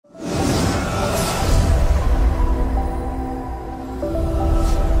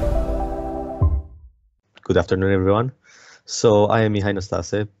Good afternoon, everyone. So I am Mihai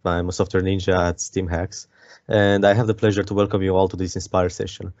Nastase. I'm a software ninja at Steam Hacks, and I have the pleasure to welcome you all to this Inspire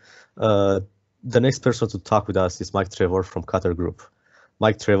session. The next person to talk with us is Mike Trevor from Cutter Group.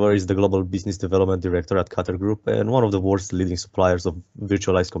 Mike Trevor is the Global Business Development Director at Cutter Group and one of the world's leading suppliers of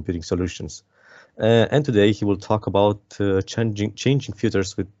virtualized computing solutions. And today he will talk about changing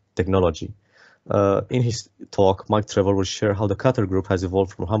futures with technology. In his talk, Mike Trevor will share how the Cutter Group has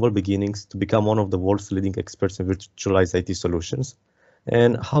evolved from humble beginnings to become one of the world's leading experts in virtualized IT solutions,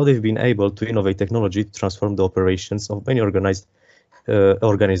 and how they've been able to innovate technology to transform the operations of many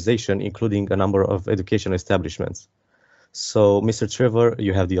organizations, including a number of education establishments. So, Mr. Trevor,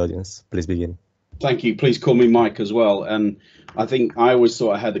 you have the audience. Please begin. Thank you. Please call me Mike as well. And I think I always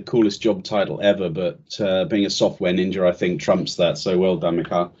thought I had the coolest job title ever, but being a software ninja, I think trumps that. So well done,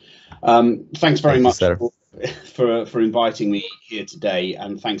 Mika. Thanks very much for inviting me here today,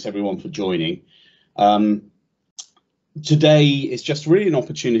 and thanks everyone for joining. Today is just really an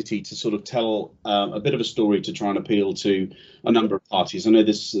opportunity to sort of tell a bit of a story to try and appeal to a number of parties. I know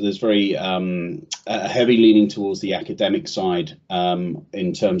there's very heavy leaning towards the academic side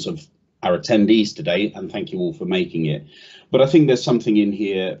in terms of our attendees today, and thank you all for making it. But I think there's something in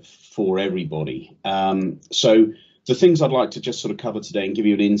here for everybody. So the things I'd like to just sort of cover today and give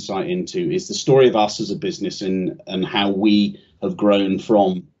you an insight into is the story of us as a business and how we have grown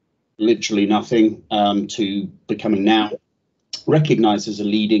from literally nothing to becoming now recognized as a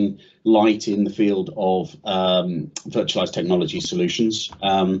leading light in the field of virtualized technology solutions.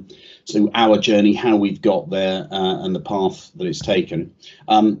 So our journey, how we've got there and the path that it's taken.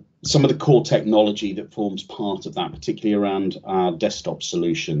 Some of the core technology that forms part of that, particularly around our desktop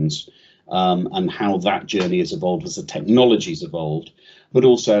solutions, and how that journey has evolved as the technology's evolved, but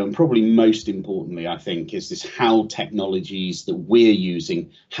also, and probably most importantly, I think, is this how technologies that we're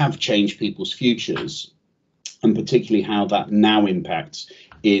using have changed people's futures, and particularly how that now impacts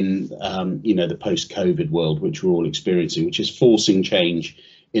in the post-COVID world, which we're all experiencing, which is forcing change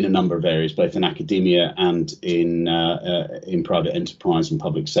in a number of areas, both in academia and in private enterprise and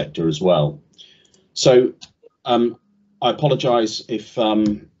public sector as well. So I apologise if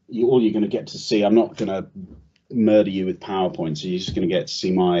all you're going to get to see, I'm not going to murder you with PowerPoint, so you're just going to get to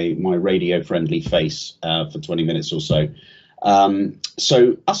see my radio-friendly face for 20 minutes or so.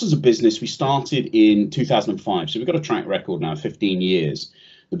 So us as a business, we started in 2005, so we've got a track record now, 15 years.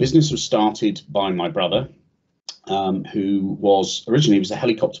 The business was started by my brother, who was originally a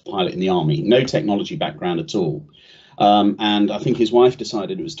helicopter pilot in the army, no technology background at all. And I think his wife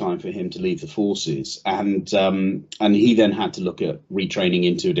decided it was time for him to leave the forces, and he then had to look at retraining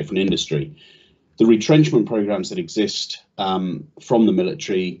into a different industry. The retrenchment programs that exist from the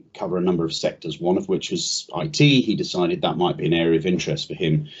military cover a number of sectors, one of which was IT. He decided that might be an area of interest for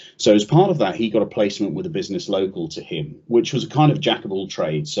him. So as part of that, he got a placement with a business local to him, which was a kind of jack of all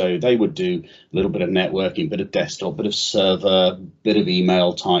trades. So they would do a little bit of networking, bit of desktop, bit of server, bit of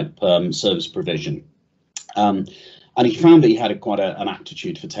email type service provision. And he found that he had quite an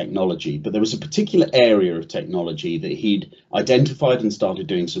aptitude for technology, but there was a particular area of technology that he'd identified and started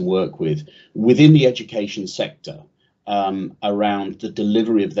doing some work with within the education sector around the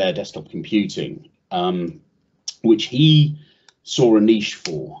delivery of their desktop computing, which he saw a niche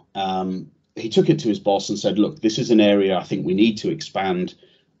for. He took it to his boss and said, look, this is an area I think we need to expand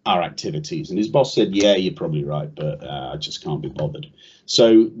our activities. And his boss said, yeah, you're probably right, but I just can't be bothered.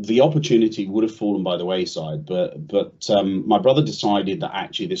 So the opportunity would have fallen by the wayside, but my brother decided that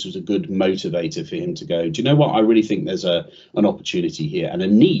actually this was a good motivator for him to go, do you know what, I really think there's an opportunity here and a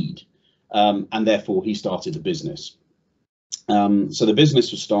need, and therefore he started the business. So the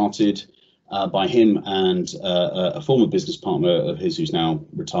business was started by him and a former business partner of his who's now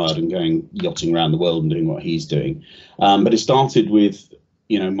retired and going yachting around the world and doing what he's doing. But it started with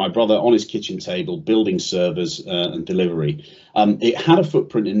my brother on his kitchen table, building servers and delivery. It had a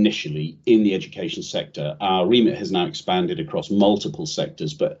footprint initially in the education sector. Our remit has now expanded across multiple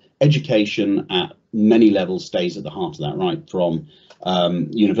sectors, but education at many levels stays at the heart of that, right? From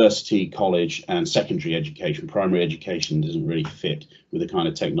university, college and secondary education. Primary education doesn't really fit with the kind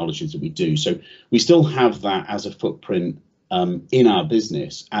of technologies that we do. So we still have that as a footprint in our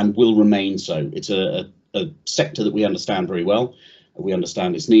business and will remain so. It's a sector that we understand very well. We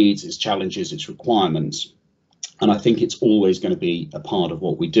understand its needs, its challenges, its requirements, and I think it's always going to be a part of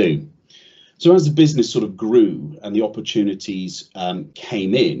what we do. So as the business sort of grew and the opportunities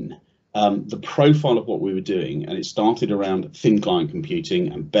came in, the profile of what we were doing, and it started around thin client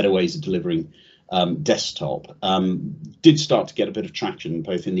computing and better ways of delivering desktop, did start to get a bit of traction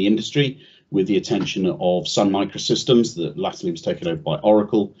both in the industry with the attention of Sun Microsystems that latterly was taken over by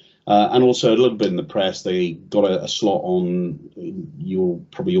Oracle, And also a little bit in the press. They got a slot on, you're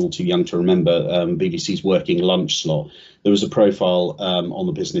probably all too young to remember, BBC's Working Lunch slot. There was a profile on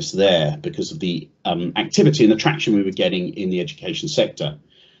the business there because of the activity and the traction we were getting in the education sector.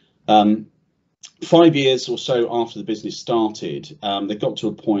 5 years or so after the business started, they got to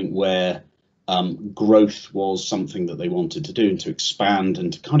a point where growth was something that they wanted to do, and to expand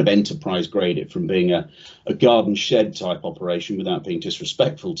and to kind of enterprise grade it from being a garden shed type operation, without being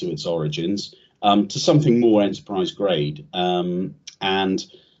disrespectful to its origins, to something more enterprise grade. My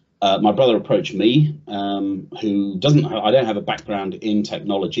brother approached me, who I don't have a background in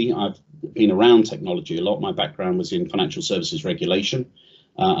technology. I've been around technology a lot. My background was in financial services regulation.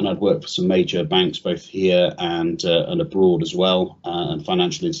 And I'd worked for some major banks, both here and abroad as well, and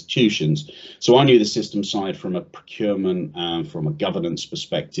financial institutions. So I knew the system side from a procurement and from a governance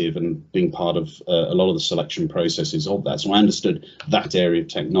perspective, and being part of a lot of the selection processes of that. So I understood that area of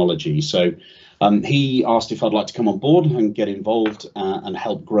technology. So he asked if I'd like to come on board and get involved and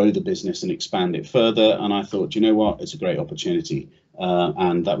help grow the business and expand it further. And I thought, you know what, it's a great opportunity.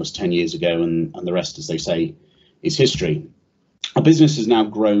 And that was 10 years ago, and the rest, as they say, is history. Our business has now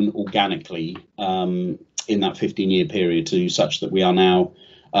grown organically in that 15-year period to such that we are now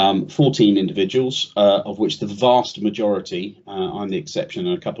 14 individuals, of which the vast majority, I'm the exception,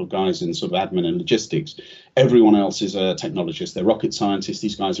 and a couple of guys in sort of admin and logistics. Everyone else is a technologist. They're rocket scientists.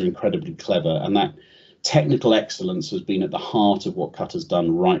 These guys are incredibly clever, and that technical excellence has been at the heart of what Cutter's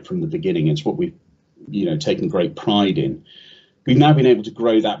done right from the beginning. It's what we've, taken great pride in. We've now been able to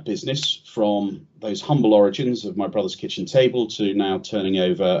grow that business from those humble origins of my brother's kitchen table to now turning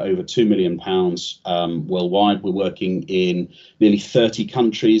over £2 million worldwide. We're working in nearly 30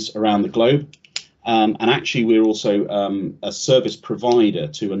 countries around the globe. And actually, we're also a service provider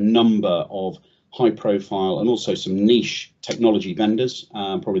to a number of high profile and also some niche technology vendors.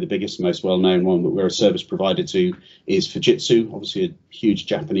 Probably the biggest, most well-known one that we're a service provider to is Fujitsu, obviously a huge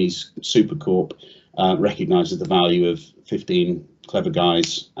Japanese super corp. Recognises the value of 15 clever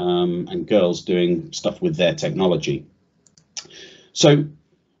guys and girls doing stuff with their technology. So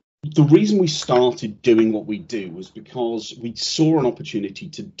the reason we started doing what we do was because we saw an opportunity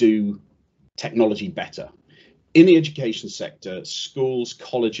to do technology better. In the education sector, schools,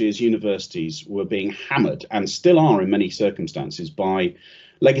 colleges, universities were being hammered, and still are in many circumstances, by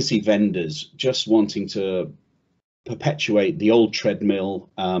legacy vendors just wanting to perpetuate the old treadmill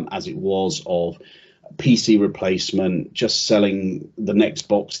as it was of PC replacement, just selling the next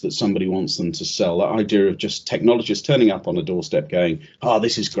box that somebody wants them to sell. That idea of just technologists turning up on a doorstep going, oh,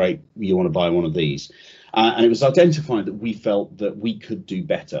 this is great, you want to buy one of these. And it was identified that we felt that we could do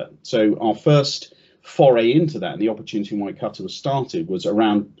better. So our first foray into that, and the opportunity why Cutter was started, was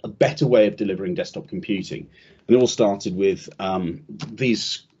around a better way of delivering desktop computing. And it all started with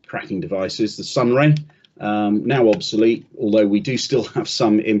these cracking devices, the Sunray. Now obsolete, although we do still have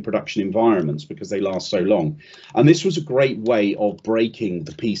some in production environments because they last so long. And this was a great way of breaking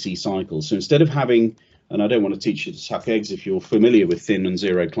the PC cycle. So instead of having, and I don't want to teach you to suck eggs if you're familiar with thin and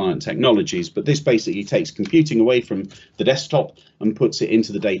zero client technologies, but this basically takes computing away from the desktop and puts it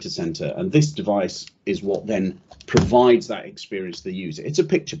into the data center. And this device is what then provides that experience to the user. It's a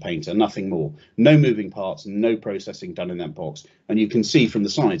picture painter, nothing more. No moving parts, no processing done in that box. And you can see from the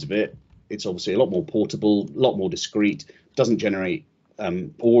size of it, it's obviously a lot more portable, a lot more discreet, doesn't generate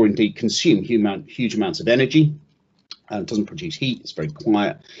or indeed consume huge amounts of energy, doesn't produce heat, it's very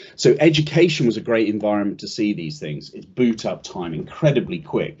quiet. So education was a great environment to see these things. It's boot up time, incredibly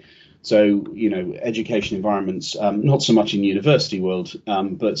quick. So, education environments, not so much in university world,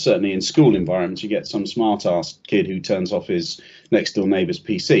 but certainly in school environments, you get some smart ass kid who turns off his next door neighbour's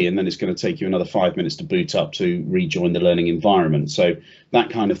PC, and then it's going to take you another 5 minutes to boot up to rejoin the learning environment. So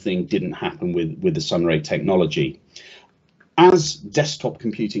that kind of thing didn't happen with the Sunray technology. As desktop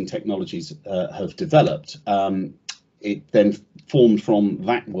computing technologies have developed, it then formed from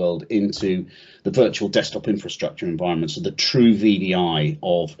that world into the virtual desktop infrastructure environment, so the true VDI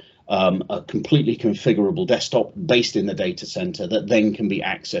of a completely configurable desktop based in the data center that then can be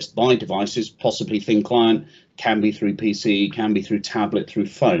accessed by devices, possibly thin client, can be through PC, can be through tablet, through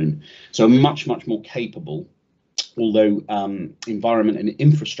phone. So much more capable, although environment and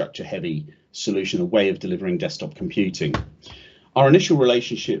infrastructure heavy solution, a way of delivering desktop computing. Our initial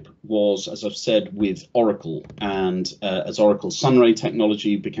relationship was, as I've said, with Oracle, and as Oracle's Sunray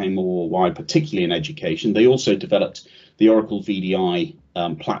technology became more wide, particularly in education, they also developed the Oracle VDI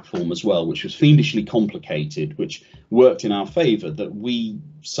platform as well, which was fiendishly complicated, which worked in our favor, that we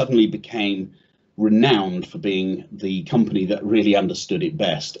suddenly became renowned for being the company that really understood it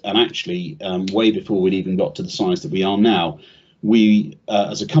best. And actually, way before we'd even got to the size that we are now, we,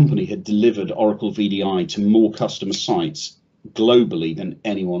 as a company, had delivered Oracle VDI to more customer sites globally than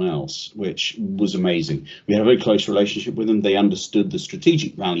anyone else, which was amazing. We had a very close relationship with them. They understood the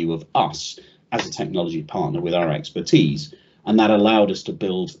strategic value of us as a technology partner with our expertise, and that allowed us to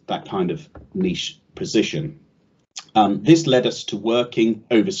build that kind of niche position. This led us to working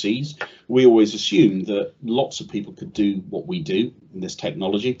overseas. We always assumed that lots of people could do what we do in this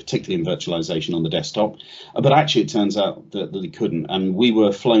technology, particularly in virtualization on the desktop, but actually it turns out that they couldn't. And we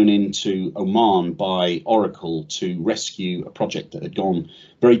were flown into Oman by Oracle to rescue a project that had gone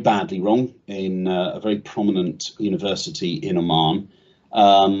very badly wrong in a very prominent university in Oman,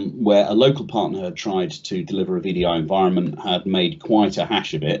 where a local partner had tried to deliver a VDI environment, had made quite a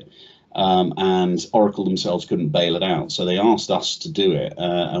hash of it. And Oracle themselves couldn't bail it out. So they asked us to do it,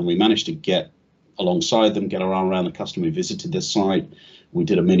 and we managed to get alongside them, get our arm around the customer. We visited their site. We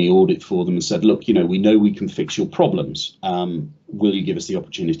did a mini audit for them and said, look, you know, we know we can fix your problems. Will you give us the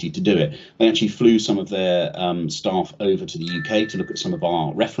opportunity to do it? They actually flew some of their staff over to the UK to look at some of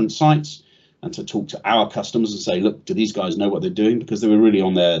our reference sites and to talk to our customers and say, look, do these guys know what they're doing? Because they were really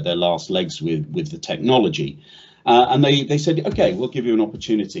on their last legs with the technology. And they said, OK, we'll give you an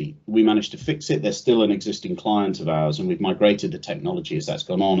opportunity. We managed to fix it. They're still an existing client of ours, and we've migrated the technology as that's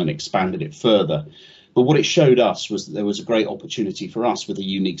gone on and expanded it further. But what it showed us was that there was a great opportunity for us with a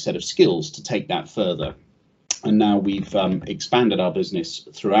unique set of skills to take that further. And now we've expanded our business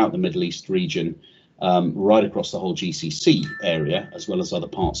throughout the Middle East region, right across the whole GCC area, as well as other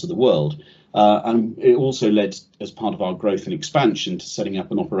parts of the world. And it also led, as part of our growth and expansion, to setting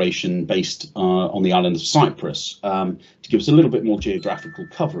up an operation based on the island of Cyprus, to give us a little bit more geographical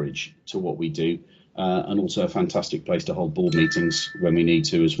coverage to what we do, and also a fantastic place to hold board meetings when we need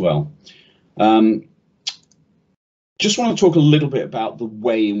to as well. Just want to talk a little bit about the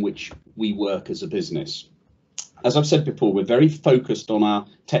way in which we work as a business. As I've said before, we're very focused on our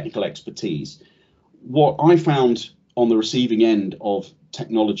technical expertise. What I found on the receiving end of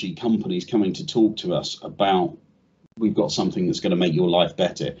technology companies coming to talk to us about, we've got something that's going to make your life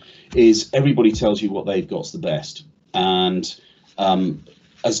better, is everybody tells you what they've got's the best. And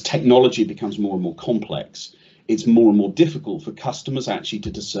as technology becomes more and more complex, it's more and more difficult for customers actually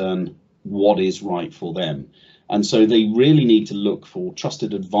to discern what is right for them. And so they really need to look for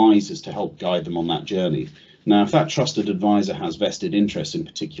trusted advisors to help guide them on that journey. Now, if that trusted advisor has vested interest in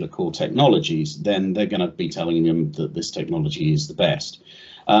particular core technologies, then they're going to be telling them that this technology is the best.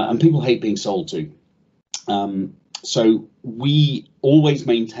 And people hate being sold to. So we always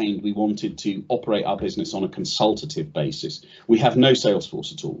maintained we wanted to operate our business on a consultative basis. We have no sales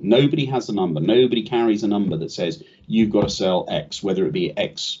force at all. Nobody has a number. Nobody carries a number that says you've got to sell X, whether it be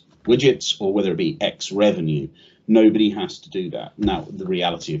X widgets or whether it be X revenue. Nobody has to do that. Now, the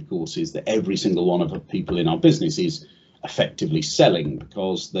reality, of course, is that every single one of the people in our business is effectively selling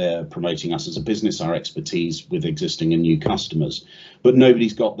because they're promoting us as a business, our expertise with existing and new customers. But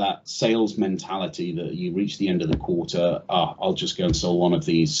nobody's got that sales mentality that you reach the end of the quarter, I'll just go and sell one of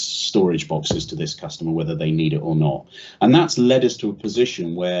these storage boxes to this customer, whether they need it or not. And that's led us to a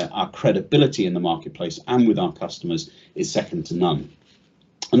position where our credibility in the marketplace and with our customers is second to none.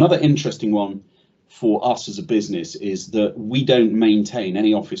 Another interesting one for us as a business is that we don't maintain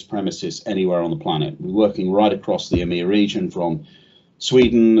any office premises anywhere on the planet. We're working right across the EMEA region, from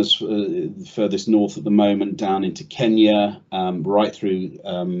Sweden as furthest north at the moment, down into Kenya, right through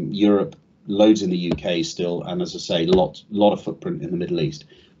Europe, loads in the UK still, and as I say, lot of footprint in the Middle East.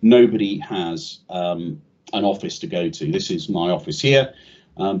 Nobody has an office to go to. This is my office here,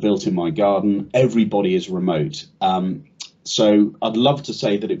 built in my garden. Everybody is remote. So I'd love to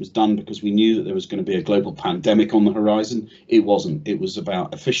say that it was done because we knew that there was going to be a global pandemic on the horizon. It wasn't. It was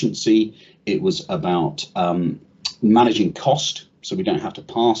about efficiency. It was about managing cost, so we don't have to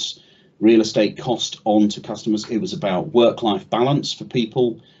pass real estate cost on to customers. It was about work-life balance for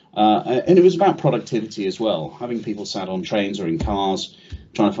people. And it was about productivity as well, having people sat on trains or in cars,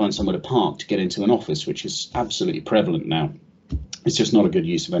 trying to find somewhere to park to get into an office, which is absolutely prevalent now. It's just not a good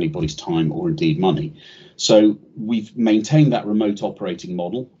use of anybody's time or indeed money. So we've maintained that remote operating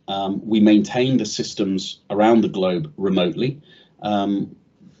model. We maintain the systems around the globe remotely.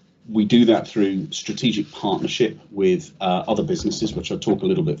 We do that through strategic partnership with other businesses, which I'll talk a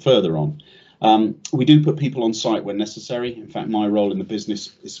little bit further on. We do put people on site when necessary. In fact, my role in the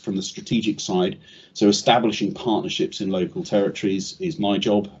business is from the strategic side. So establishing partnerships in local territories is my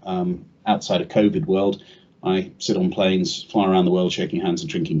job. Outside of COVID world, I sit on planes, fly around the world shaking hands and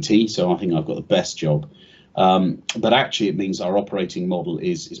drinking tea. So I think I've got the best job. But actually it means our operating model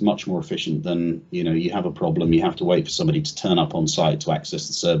is much more efficient than, you have a problem, you have to wait for somebody to turn up on site to access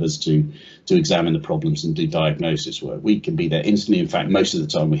the servers to examine the problems and do diagnosis work. We can be there instantly. In fact, most of the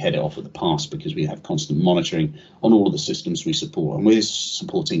time we head it off at the pass because we have constant monitoring on all of the systems we support, and we're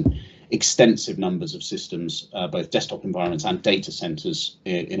supporting extensive numbers of systems, both desktop environments and data centers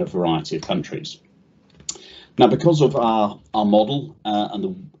in a variety of countries. Now, because of our model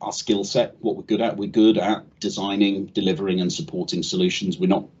and our skill set, what we're good at designing, delivering and supporting solutions. We're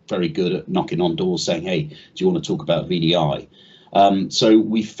not very good at knocking on doors saying, hey, do you want to talk about VDI? So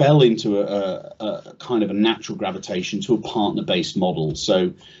we fell into a kind of a natural gravitation to a partner-based model.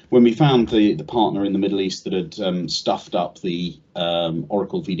 So when we found the partner in the Middle East that had stuffed up the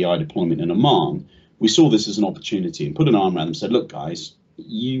Oracle VDI deployment in Oman, we saw this as an opportunity and put an arm around them and said, look, guys,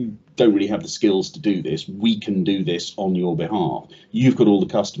 you don't really have the skills to do this. We can do this on your behalf. You've got all the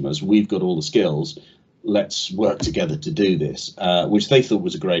customers, we've got all the skills. Let's work together to do this, which they thought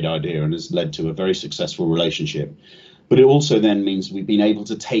was a great idea and has led to a very successful relationship. But it also then means we've been able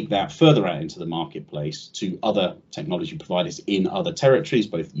to take that further out into the marketplace to other technology providers in other territories,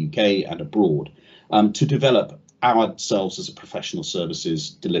 both UK and abroad, to develop ourselves as a professional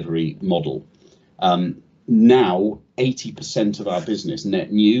services delivery model. Now, 80% of our business,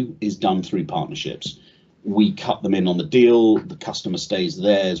 net new, is done through partnerships. We cut them in on the deal, the customer stays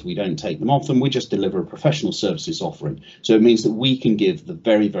theirs, we don't take them off them, we just deliver a professional services offering. So it means that we can give the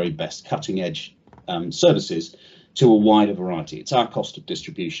very, very best cutting edge services to a wider variety. It's our cost of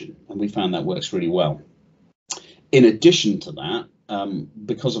distribution, and we found that works really well. In addition to that,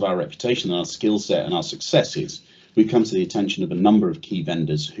 because of our reputation and our skill set and our successes, we've come to the attention of a number of key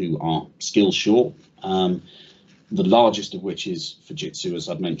vendors who are skill short, the largest of which is Fujitsu, as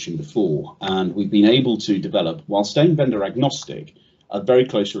I've mentioned before. And we've been able to develop, while staying vendor agnostic, a very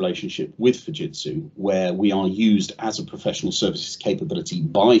close relationship with Fujitsu, where we are used as a professional services capability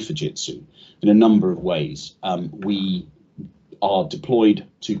by Fujitsu in a number of ways. We are deployed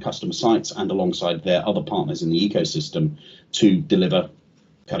to customer sites and alongside their other partners in the ecosystem to deliver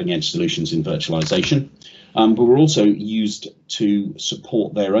cutting edge solutions in virtualization. But we're also used to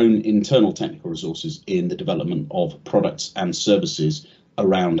support their own internal technical resources in the development of products and services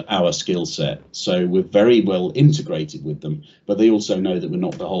around our skill set. So we're very well integrated with them, but they also know that we're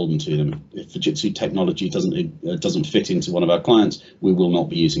not beholden to them. If Fujitsu technology doesn't fit into one of our clients, we will not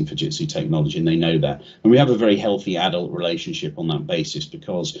be using Fujitsu technology, and they know that. And we have a very healthy adult relationship on that basis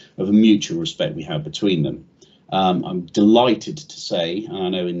because of a mutual respect we have between them. I'm delighted to say, and I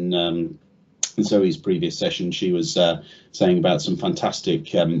know in Zoe's previous session, she was saying about some fantastic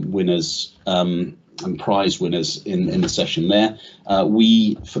winners and prize winners in the session there.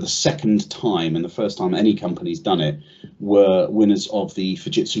 We, for the second time, and the first time any company's done it, were winners of the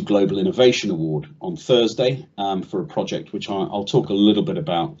Fujitsu Global Innovation Award on Thursday for a project which I'll talk a little bit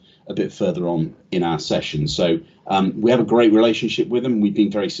about a bit further on in our session. So we have a great relationship with them. We've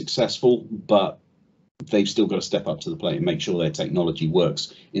been very successful, but they've still got to step up to the plate and make sure their technology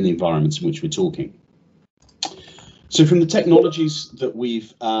works in the environments in which we're talking. So from the technologies that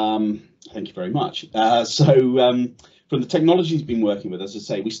we've, thank you very much. From the technologies we've been working with, as I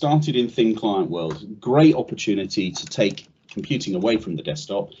say, we started in thin client world. Great opportunity to take computing away from the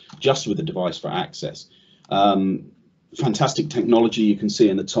desktop, just with a device for access. Fantastic technology. You can see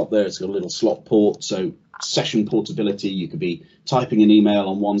in the top there, it's got a little slot port. So session portability, you could be typing an email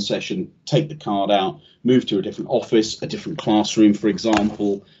on one session, take the card out, move to a different office, a different classroom, for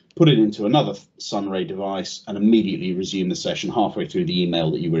example, put it into another Sunray device and immediately resume the session halfway through the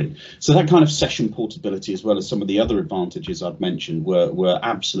email that you were in. So that kind of session portability, as well as some of the other advantages I've mentioned, were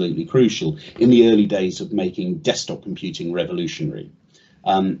absolutely crucial in the early days of making desktop computing revolutionary.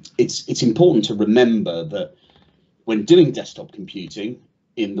 It's important to remember that when doing desktop computing,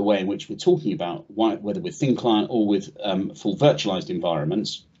 in the way in which we're talking about, whether with thin client or with full virtualized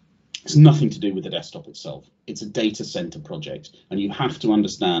environments, it's nothing to do with the desktop itself. It's a data center project, and you have to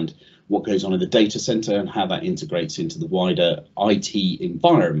understand what goes on in the data center and how that integrates into the wider IT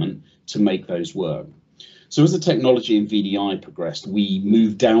environment to make those work. So as the technology in VDI progressed, we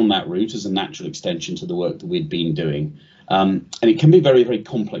moved down that route as a natural extension to the work that we'd been doing. And it can be very, very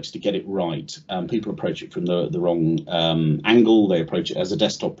complex to get it right. People approach it from the wrong angle. They approach it as a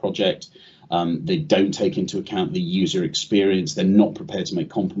desktop project. They don't take into account the user experience. They're not prepared to make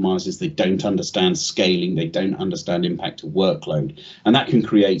compromises. They don't understand scaling. They don't understand impact of workload. And that can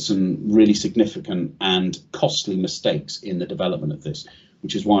create some really significant and costly mistakes in the development of this,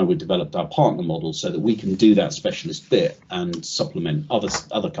 which is why we developed our partner model so that we can do that specialist bit and supplement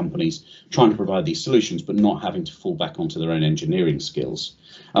other companies trying to provide these solutions, but not having to fall back onto their own engineering skills.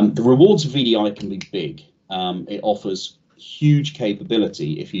 The rewards of VDI can be big. It offers huge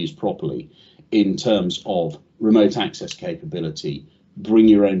capability if used properly in terms of remote access capability, bring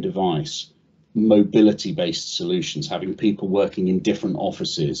your own device, mobility-based solutions, having people working in different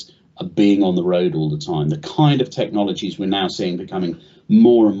offices, being on the road all the time, the kind of technologies we're now seeing becoming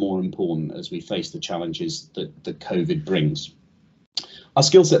more and more important as we face the challenges that COVID brings. Our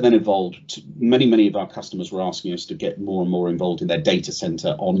skill set then evolved. Many of our customers were asking us to get more and more involved in their data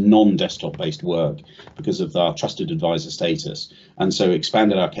center on non-desktop based work because of our trusted advisor status, and so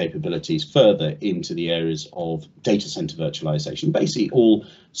expanded our capabilities further into the areas of data center virtualization. Basically all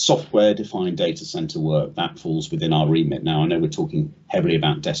software defined data center work that falls within our remit. Now I know we're talking heavily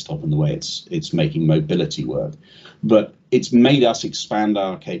about desktop and the way it's making mobility work, but it's made us expand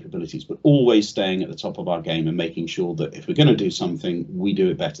our capabilities, but always staying at the top of our game and making sure that if we're going to do something, we do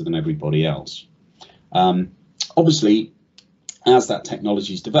it better than everybody else. Obviously, as that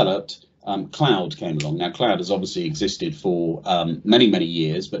technology's developed, cloud came along. Now, cloud has obviously existed for many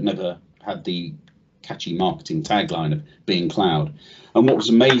years, but never had the catchy marketing tagline of being cloud. And what was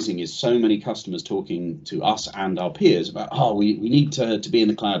amazing is so many customers talking to us and our peers about, oh, we need to be in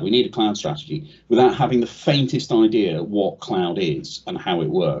the cloud, we need a cloud strategy, without having the faintest idea what cloud is and how it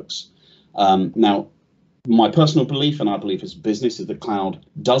works. Now, my personal belief and our belief as a business is that cloud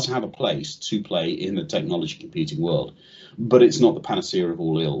does have a place to play in the technology computing world, but it's not the panacea of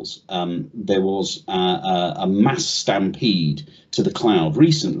all ills. There was a mass stampede to the cloud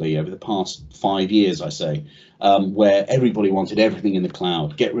recently over the past 5 years, I say, where everybody wanted everything in the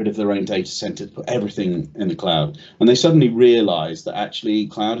cloud, get rid of their own data center, put everything in the cloud. And they suddenly realized that actually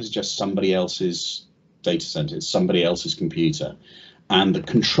cloud is just somebody else's data center, it's somebody else's computer. And the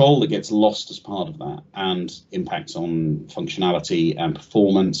control that gets lost as part of that and impacts on functionality and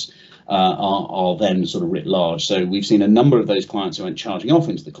performance are then sort of writ large. So we've seen a number of those clients who went charging off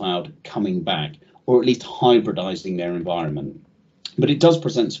into the cloud coming back, or at least hybridizing their environment. But it does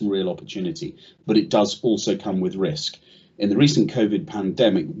present some real opportunity, but it does also come with risk. In the recent COVID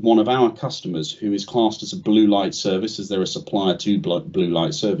pandemic, one of our customers, who is classed as a blue light service, as they're a supplier to blue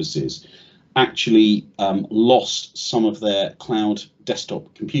light services, actually lost some of their cloud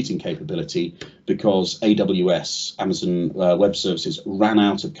desktop computing capability because AWS, Amazon Web Services, ran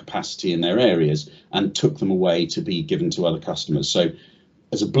out of capacity in their areas and took them away to be given to other customers. So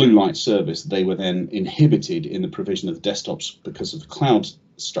as a blue light service, they were then inhibited in the provision of the desktops because of the cloud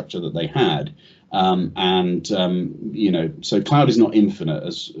structure that they had. You know, so cloud is not infinite,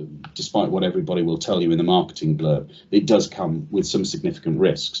 as despite what everybody will tell you in the marketing blurb. It does come with some significant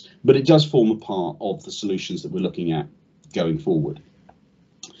risks, but it does form a part of the solutions that we're looking at going forward.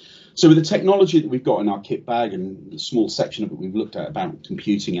 So with the technology that we've got in our kit bag and the small section of it we've looked at about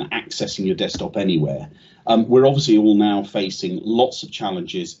computing and accessing your desktop anywhere, we're obviously all now facing lots of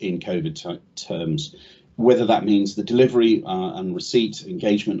challenges in COVID terms, whether that means the delivery and receipt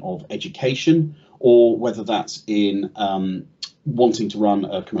engagement of education, or whether that's in wanting to run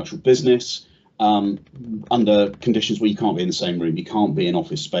a commercial business under conditions where you can't be in the same room, you can't be in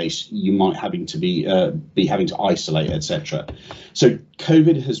office space, you might having to be having to isolate, etc. So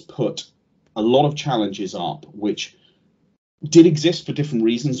COVID has put a lot of challenges up, which did exist for different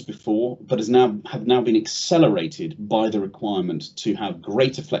reasons before, but have now been accelerated by the requirement to have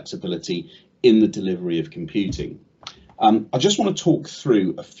greater flexibility in the delivery of computing. I just want to talk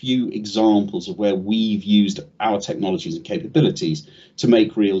through a few examples of where we've used our technologies and capabilities to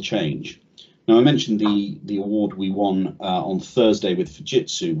make real change. Now, I mentioned the award we won on Thursday with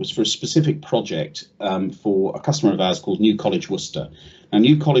Fujitsu was for a specific project for a customer of ours called New College Worcester. Now,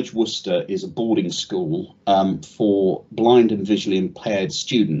 New College Worcester is a boarding school for blind and visually impaired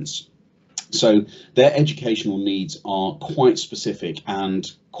students. So their educational needs are quite specific and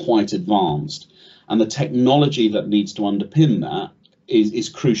quite advanced. And the technology that needs to underpin that is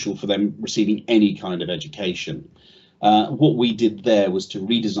crucial for them receiving any kind of education. What we did there was to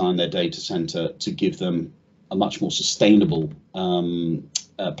redesign their data center to give them a much more sustainable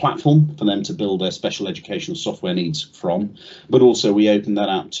platform for them to build their special educational software needs from. But also we opened that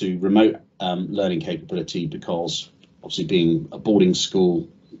up to remote learning capability, because obviously being a boarding school,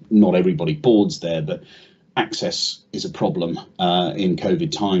 not everybody boards there, but access is a problem in COVID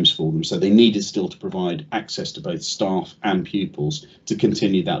times for them. So they needed still to provide access to both staff and pupils to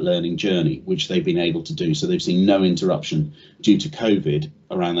continue that learning journey, which they've been able to do. So they've seen no interruption due to COVID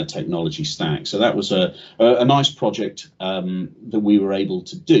around their technology stack. So that was a nice project that we were able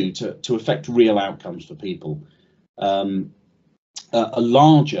to do to affect real outcomes for people. A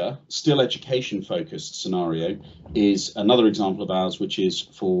larger, still education-focused scenario is another example of ours, which is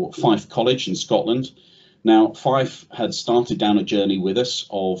for Fife College in Scotland. Now, Fife had started down a journey with us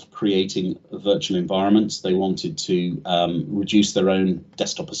of creating virtual environments. They wanted to reduce their own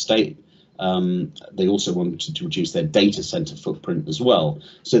desktop estate. They also wanted to reduce their data center footprint as well.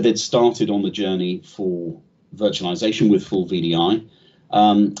 So they'd started on the journey for virtualization with full VDI.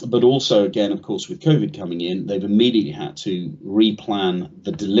 But also, again, of course, with COVID coming in, they've immediately had to replan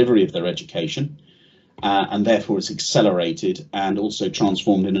the delivery of their education. And therefore it's accelerated and also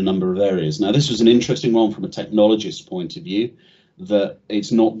transformed in a number of areas. Now, this was an interesting one from a technologist's point of view, that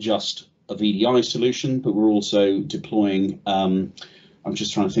it's not just a VDI solution, but we're also deploying, I'm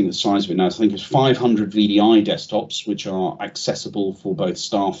just trying to think of the size of it now, so I think it's 500 VDI desktops, which are accessible for both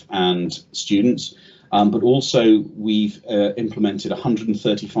staff and students. But also we've implemented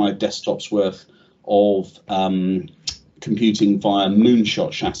 135 desktops worth of computing via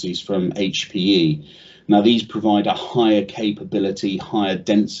moonshot chassis from HPE. Now, these provide a higher capability, higher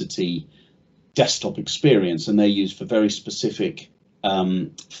density desktop experience, and they're used for very specific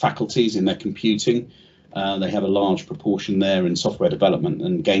faculties in their computing. They have a large proportion there in software development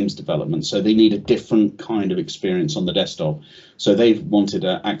and games development, so they need a different kind of experience on the desktop. So they've wanted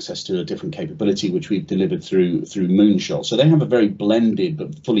access to a different capability, which we've delivered through Moonshot. So they have a very blended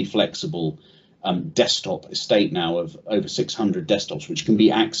but fully flexible desktop estate now of over 600 desktops, which can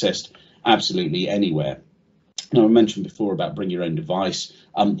be accessed absolutely anywhere. Now, I mentioned before about bring your own device.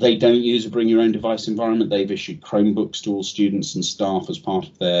 They don't use a bring your own device environment. They've issued Chromebooks to all students and staff as part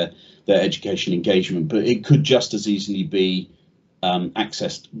of their education engagement, but it could just as easily be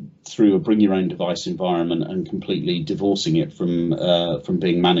accessed through a bring your own device environment and completely divorcing it from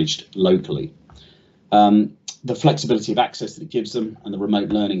being managed locally. The flexibility of access that it gives them and the remote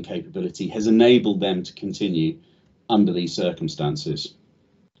learning capability has enabled them to continue under these circumstances.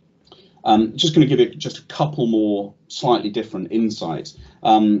 Just going to give you just a couple more slightly different insights.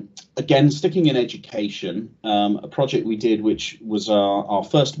 Again, sticking in education, a project we did, which was our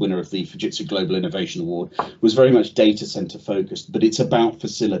first winner of the Fujitsu Global Innovation Award, was very much data center focused, but it's about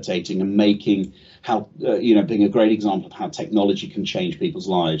facilitating and making how, being a great example of how technology can change people's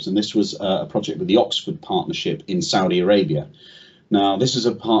lives. And this was a project with the Oxford Partnership in Saudi Arabia. Now, this is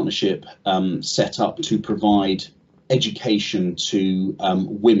a partnership set up to provide education to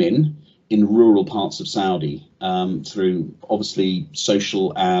women in rural parts of Saudi through obviously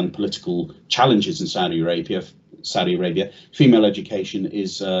social and political challenges in Saudi Arabia. Female education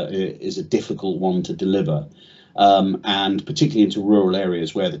is a difficult one to deliver, and particularly into rural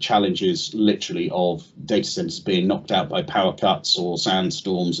areas where the challenges literally of data centers being knocked out by power cuts or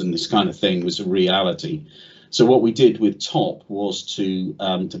sandstorms and this kind of thing was a reality. So what we did with TOP was to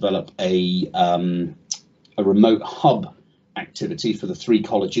develop a remote hub activity for the 3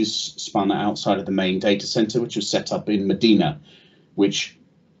 colleges spun outside of the main data center, which was set up in Medina, which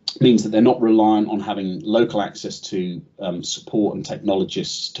means that they're not reliant on having local access to support and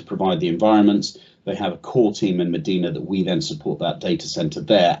technologists to provide the environments. They have a core team in Medina that we then support that data center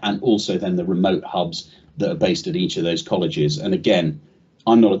there, and also then the remote hubs that are based at each of those colleges. And again,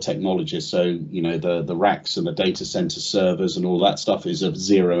 I'm not a technologist, so the racks and the data center servers and all that stuff is of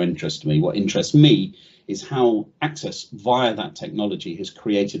zero interest to me. What interests me is how access via that technology has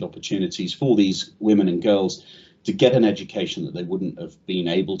created opportunities for these women and girls to get an education that they wouldn't have been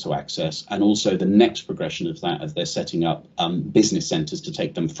able to access, and also the next progression of that as they're setting up business centres to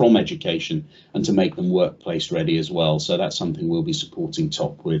take them from education and to make them workplace ready as well. So that's something we'll be supporting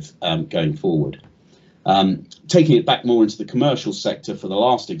TOP with going forward. Taking it back more into the commercial sector for the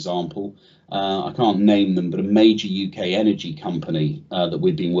last example, I can't name them, but a major UK energy company that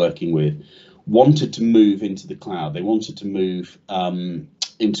we've been working with wanted to move into the cloud. They wanted to move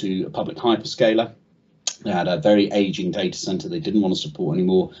into a public hyperscaler. They had a very aging data center they didn't want to support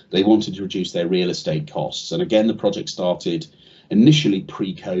anymore. They wanted to reduce their real estate costs. And again, the project started initially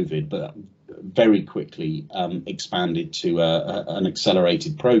pre-COVID, but very quickly expanded to an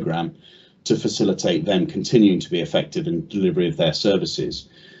accelerated program to facilitate them continuing to be effective in delivery of their services.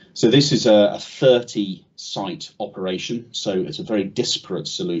 So this is a 30-site operation, so it's a very disparate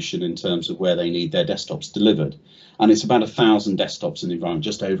solution in terms of where they need their desktops delivered. And it's about 1,000 desktops in the environment,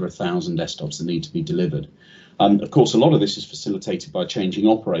 just over 1,000 desktops that need to be delivered. Of course, a lot of this is facilitated by changing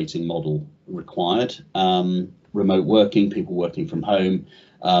operating model required, remote working, people working from home,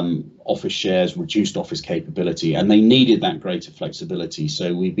 office shares, reduced office capability, and they needed that greater flexibility.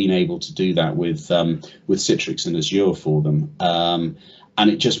 So we've been able to do that with Citrix and Azure for them. And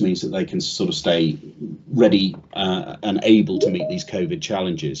it just means that they can sort of stay ready and able to meet these COVID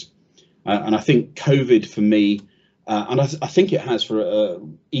challenges. And I think COVID for me, and I think it has for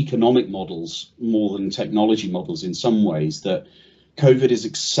economic models more than technology models in some ways, that COVID is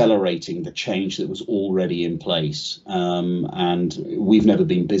accelerating the change that was already in place, and we've never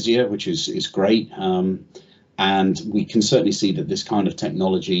been busier, which is great. And we can certainly see that this kind of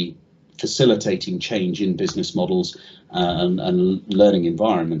technology facilitating change in business models and learning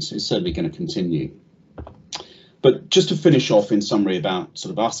environments is certainly going to continue. But just to finish off in summary about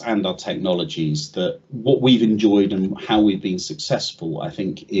sort of us and our technologies, that what we've enjoyed and how we've been successful, I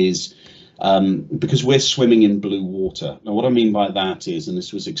think, is because we're swimming in blue water. Now, what I mean by that is, and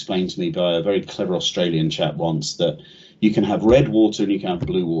this was explained to me by a very clever Australian chap once, that you can have red water and you can have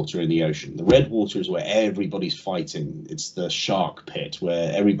blue water in the ocean. The red water is where everybody's fighting. It's the shark pit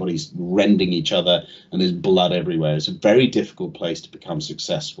where everybody's rending each other and there's blood everywhere. It's a very difficult place to become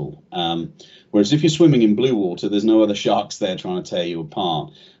successful. Whereas if you're swimming in blue water, there's no other sharks there trying to tear you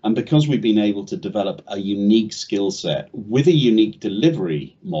apart. And because we've been able to develop a unique skill set with a unique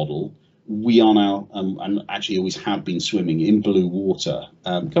delivery model, we are now, and actually always have been, swimming in blue water.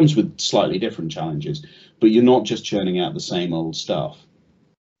 Comes with slightly different challenges, but you're not just churning out the same old stuff.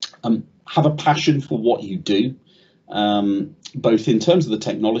 Have a passion for what you do, both in terms of the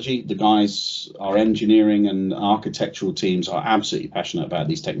technology. The guys, our engineering and architectural teams are absolutely passionate about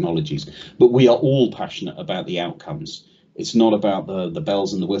these technologies, but we are all passionate about the outcomes. It's not about the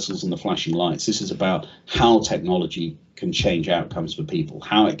bells and the whistles and the flashing lights. This is about how technology can change outcomes for people,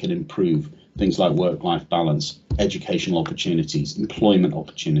 how it can improve things like work-life balance, educational opportunities, employment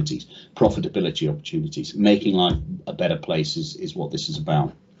opportunities, profitability opportunities. Making life a better place is what this is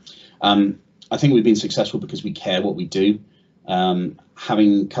about. I think we've been successful because we care what we do.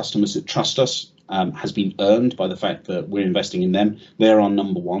 Having customers that trust us has been earned by the fact that we're investing in them. They're our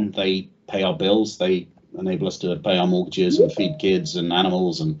number one. They pay our bills. They enable us to pay our mortgages and feed kids and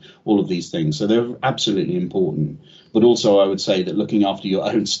animals and all of these things. So they're absolutely important. But also I would say that looking after your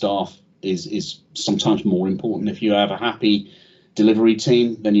own staff is sometimes more important. If you have a happy delivery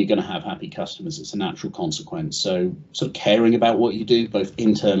team, then you're going to have happy customers. It's a natural consequence. So sort of caring about what you do, both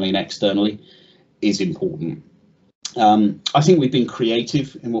internally and externally, is important. I think we've been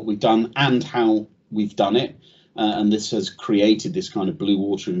creative in what we've done and how we've done it. And this has created this kind of blue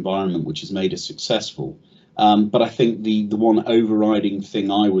water environment, which has made us successful. But I think the one overriding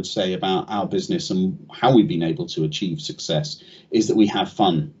thing I would say about our business and how we've been able to achieve success is that we have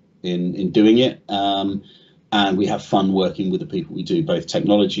fun in doing it. And we have fun working with the people we do, both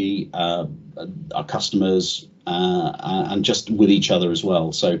technology, our customers, and just with each other as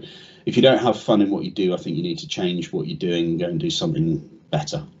well. So if you don't have fun in what you do, I think you need to change what you're doing and go and do something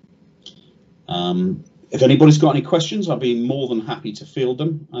better. If anybody's got any questions, I'll be more than happy to field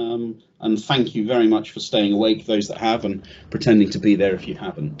them. And thank you very much for staying awake, those that have, and pretending to be there if you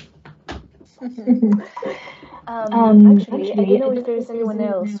haven't. Actually, I don't know if there's anyone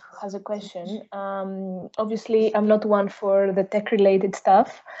else who has a question. Obviously, I'm not one for the tech-related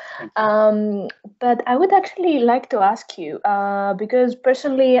stuff, but I would actually like to ask you, because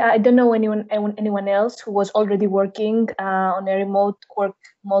personally, I don't know anyone else who was already working on a remote work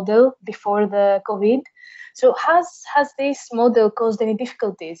model before the COVID. So has this model caused any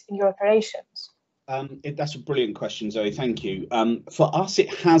difficulties in your operations? That's a brilliant question, Zoe. Thank you. For us,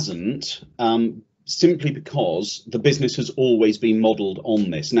 it hasn't. Simply because the business has always been modelled on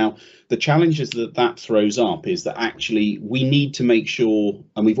this. Now, the challenges that throws up is that actually we need to make sure,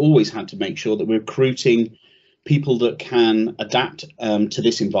 and we've always had to make sure, that we're recruiting people that can adapt to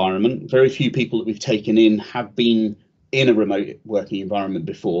this environment. Very few people that we've taken in have been in a remote working environment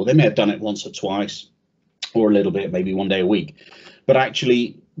before. They may have done it once or twice, or a little bit, maybe one day a week. But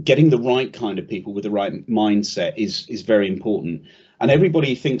actually getting the right kind of people with the right mindset is very important. And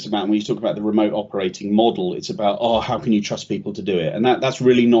everybody thinks about, when you talk about the remote operating model, it's about, oh, how can you trust people to do it? And that's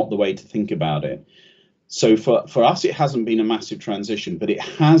really not the way to think about it. So for us, it hasn't been a massive transition, but it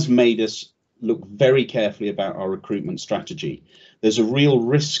has made us look very carefully about our recruitment strategy. There's a real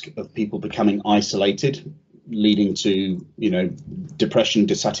risk of people becoming isolated, leading to, depression,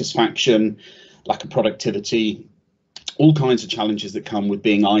 dissatisfaction, lack of productivity, all kinds of challenges that come with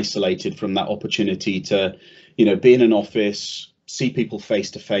being isolated from that opportunity to, be in an office, see people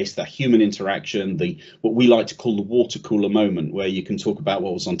face to face, that human interaction, what we like to call the water cooler moment, where you can talk about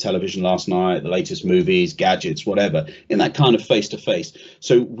what was on television last night, the latest movies, gadgets, whatever, in that kind of face to face.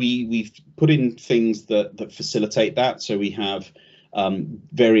 So we've put in things that facilitate that. So we have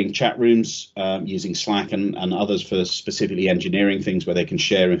varying chat rooms using Slack and others for specifically engineering things, where they can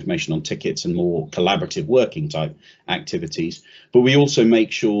share information on tickets and more collaborative working type activities. But we also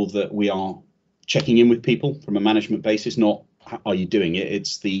make sure that we are checking in with people from a management basis, not are you doing it?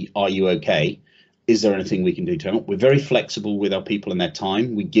 It's the are you okay? Is there anything we can do to help? We're very flexible with our people and their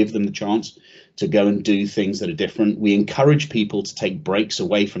time. We give them the chance to go and do things that are different. We encourage people to take breaks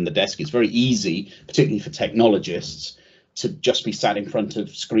away from the desk. It's very easy, particularly for technologists, to just be sat in front of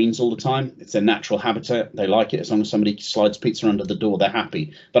screens all the time. It's their natural habitat. They like it. As long as somebody slides pizza under the door, they're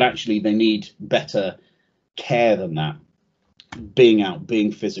happy. But actually, they need better care than that. Being out,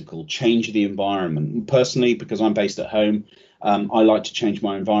 being physical, change the environment. Personally, because I'm based at home, I like to change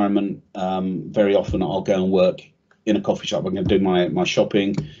my environment. Very often I'll go and work in a coffee shop. I'm going to do my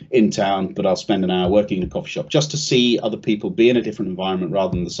shopping in town, but I'll spend an hour working in a coffee shop just to see other people, be in a different environment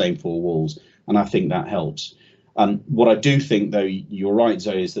rather than the same four walls. And I think that helps. What I do think, though, you're right,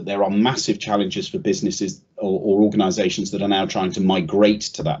 Zoe, is that there are massive challenges for businesses or organizations that are now trying to migrate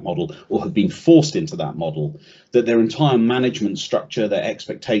to that model or have been forced into that model, that their entire management structure, their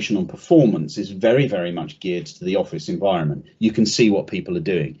expectation on performance is very, very much geared to the office environment. You can see what people are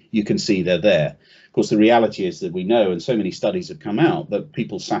doing. You can see they're there. Of course, the reality is that we know, and so many studies have come out, that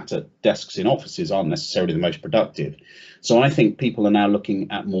people sat at desks in offices aren't necessarily the most productive. So I think people are now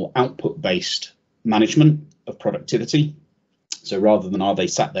looking at more output-based management of productivity. So rather than are they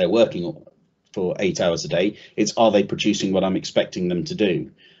sat there working for 8 hours a day, it's are they producing what I'm expecting them to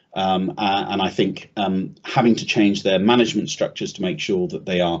do? And I think having to change their management structures to make sure that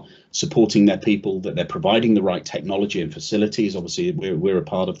they are supporting their people, that they're providing the right technology and facilities, obviously we're a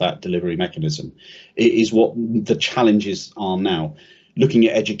part of that delivery mechanism, it is what the challenges are now. Looking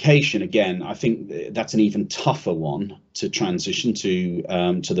at education, again, I think that's an even tougher one to transition to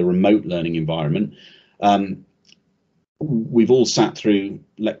the remote learning environment. We've all sat through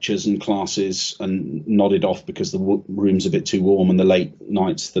lectures and classes and nodded off because the room's a bit too warm and the late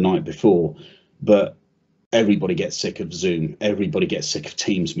nights the night before, but everybody gets sick of Zoom, everybody gets sick of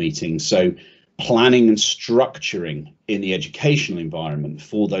Teams meetings. So planning and structuring in the educational environment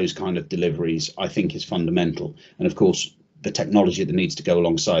for those kind of deliveries, I think, is fundamental. And of course, the technology that needs to go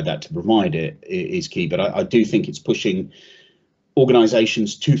alongside that to provide it is key. But I do think it's pushing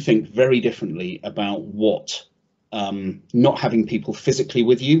organizations to think very differently about what not having people physically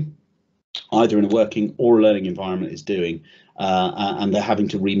with you, either in a working or a learning environment, is doing, and they're having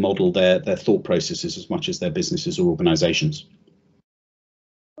to remodel their thought processes as much as their businesses or organizations.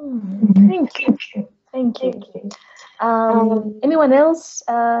 Thank you. Thank you. Anyone else?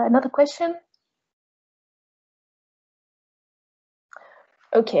 Another question?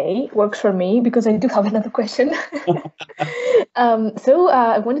 Okay, works for me because I do have another question. So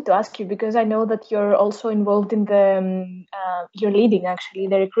I wanted to ask you, because I know that you're also involved in the, you're leading actually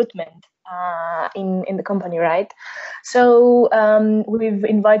the recruitment in the company, right? So we've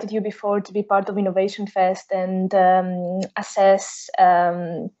invited you before to be part of Innovation Fest and assess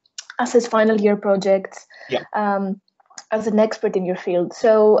final year projects. Yeah. As an expert in your field.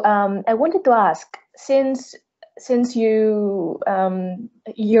 So I wanted to ask, since you're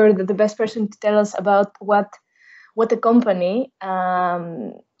the best person to tell us about what a company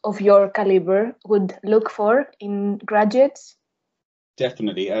of your caliber would look for in graduates.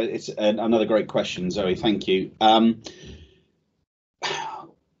 Definitely, it's another great question, Zoe. Thank you.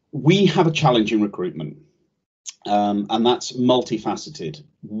 We have a challenge in recruitment, and that's multifaceted.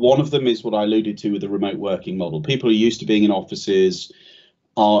 One of them is what I alluded to with the remote working model. People are used to being in offices,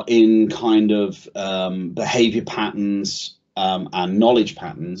 are in kind of behavior patterns and knowledge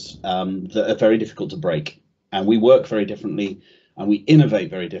patterns that are very difficult to break. And we work very differently and we innovate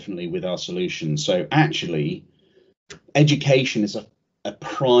very differently with our solutions. So actually, education is a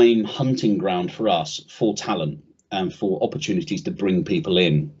prime hunting ground for us for talent and for opportunities to bring people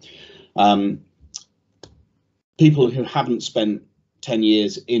in. People who haven't spent 10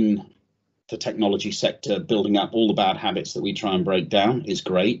 years in the technology sector building up all the bad habits that we try and break down is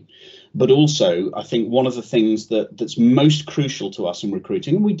great. But also, I think one of the things that's most crucial to us in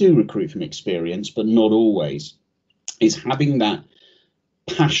recruiting, and we do recruit from experience, but not always, is having that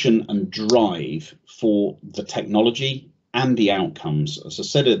passion and drive for the technology and the outcomes. As I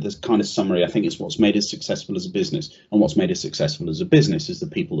said at this kind of summary, I think it's what's made us successful as a business, and what's made us successful as a business is the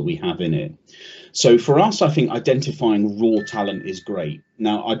people that we have in it. So for us, I think identifying raw talent is great.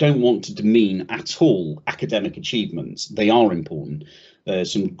 Now, I don't want to demean at all academic achievements. They are important.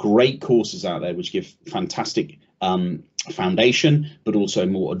 There's some great courses out there which give fantastic foundation, but also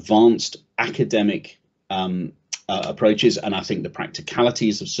more advanced academic approaches. And I think the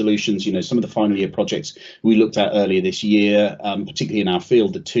practicalities of solutions, you know, some of the final year projects we looked at earlier this year, particularly in our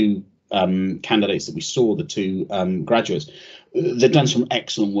field, the two candidates that we saw, the two graduates, they've done some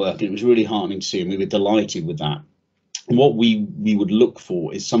excellent work, and it was really heartening to see, and we were delighted with that. And what we would look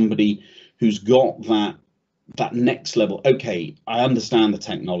for is somebody who's got that that next level. Okay, I understand the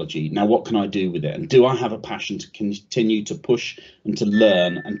technology. Now, what can I do with it? And do I have a passion to continue to push and to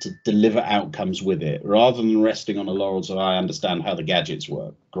learn and to deliver outcomes with it, rather than resting on the laurels of I understand how the gadgets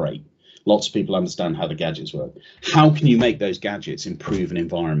work? Great. Lots of people understand how the gadgets work. How can you make those gadgets improve an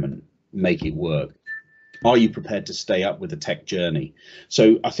environment, make it work? Are you prepared to stay up with the tech journey?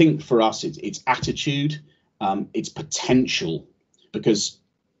 So I think for us, it's attitude, it's potential, because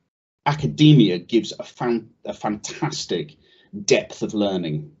academia gives a fantastic depth of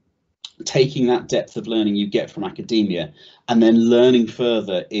learning. Taking that depth of learning you get from academia and then learning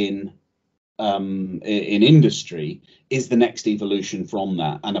further in industry is the next evolution from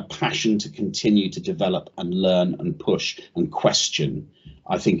that, and a passion to continue to develop and learn and push and question,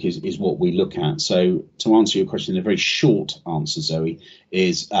 I think is what we look at. So to answer your question in a very short answer, Zoe,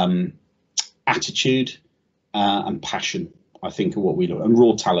 is attitude and passion, I think, are what we look, and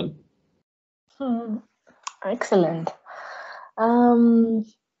raw talent. Excellent.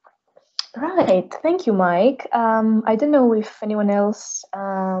 Right, thank you, Mike. I don't know if anyone else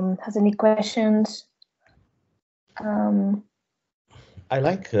has any questions. I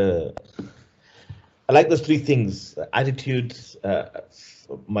like those three things. Attitude.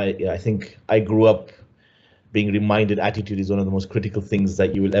 I think I grew up being reminded attitude is one of the most critical things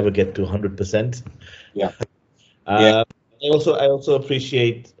that you will ever get to 100%. Yeah. I also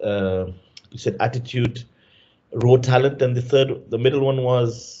appreciate you said attitude, raw talent, and the middle one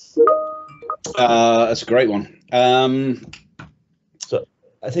was. That's a great one. So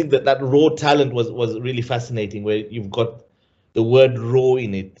I think that raw talent was really fascinating, where you've got the word raw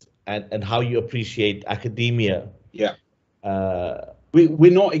in it, and how you appreciate academia. Yeah.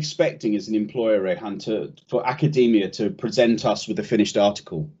 We're not expecting as an employer, Rehan, for academia to present us with a finished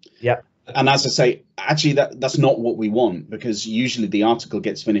article. Yeah. And as I say, actually, that's not what we want, because usually the article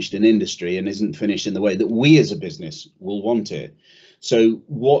gets finished in industry and isn't finished in the way that we as a business will want it. So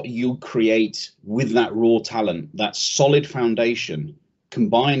what you create with that raw talent, that solid foundation,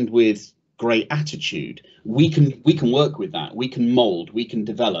 combined with great attitude, we can work with that. We can mold, we can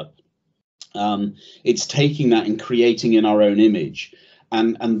develop. It's taking that and creating in our own image.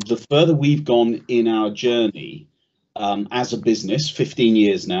 And the further we've gone in our journey as a business, 15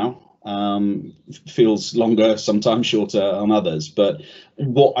 years now, feels longer, sometimes shorter on others, but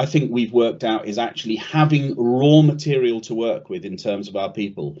what I think we've worked out is actually having raw material to work with in terms of our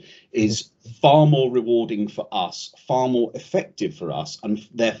people is far more rewarding for us, far more effective for us, and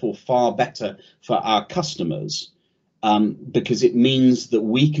therefore far better for our customers, because it means that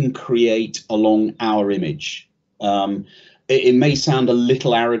we can create along our image. It may sound a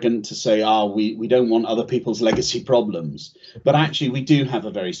little arrogant to say, we don't want other people's legacy problems, but actually we do have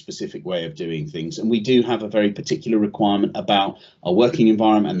a very specific way of doing things, and we do have a very particular requirement about our working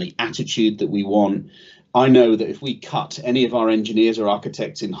environment and the attitude that we want. I know that if we cut any of our engineers or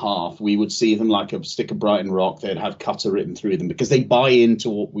architects in half, we would see them like a stick of Brighton rock. They'd have cutter written through them because they buy into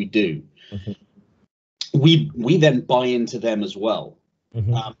what we do. We then buy into them as well.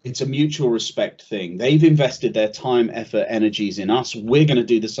 It's a mutual respect thing. They've invested their time, effort, energies in us. We're going to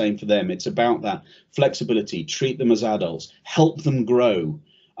do the same for them. It's about that flexibility, treat them as adults, help them grow.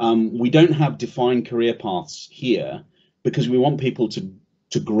 We don't have defined career paths here because we want people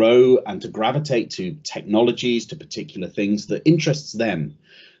to grow and to gravitate to technologies, to particular things that interests them.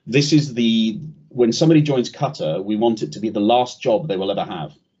 This is when somebody joins Qatar, we want it to be the last job they will ever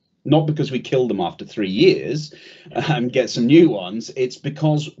have. Not because we kill them after 3 years and get some new ones. It's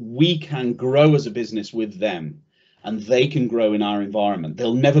because we can grow as a business with them and they can grow in our environment.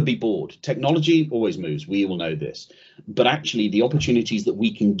 They'll never be bored. Technology always moves. We all know this. But actually, the opportunities that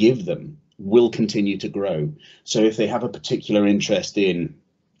we can give them will continue to grow. So if they have a particular interest in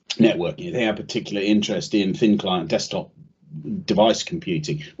networking, if they have a particular interest in thin client desktop device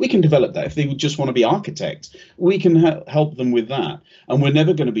computing, we can develop that. If they just want to be architects, we can help them with that. And we're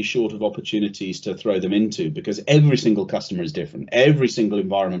never going to be short of opportunities to throw them into, because every single customer is different. Every single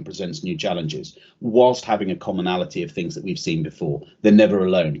environment presents new challenges, whilst having a commonality of things that we've seen before. They're never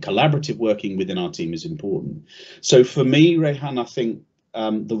alone. Collaborative working within our team is important. So for me, Rehan, I think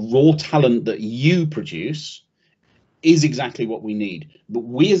the raw talent that you produce is exactly what we need. But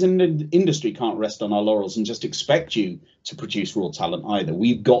we as an industry can't rest on our laurels and just expect you to produce raw talent either.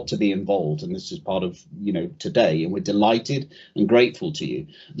 We've got to be involved, and this is part of today, and we're delighted and grateful to you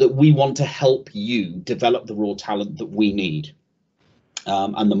that we want to help you develop the raw talent that we need.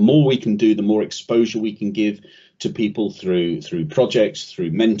 And the more we can do, the more exposure we can give to people through projects, through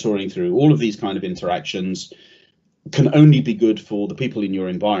mentoring, through all of these kind of interactions, can only be good for the people in your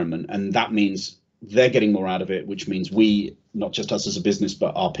environment. And that means they're getting more out of it, which means we, not just us as a business,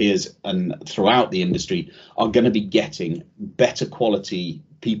 but our peers and throughout the industry, are going to be getting better quality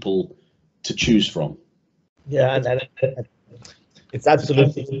people to choose from. Yeah, and it's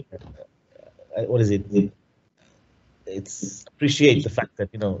absolutely, what is it? It's appreciate the fact that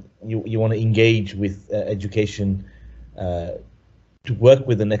you want to engage with education to work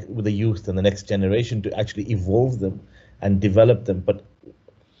with the youth and the next generation to actually evolve them and develop them. But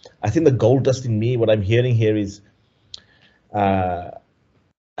I think the gold dust in me, what I'm hearing here is, I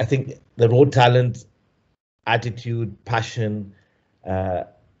think the raw talent, attitude, passion,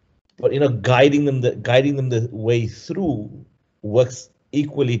 but guiding them the way through works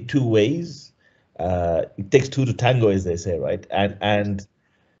equally two ways. It takes two to tango, as they say, right? And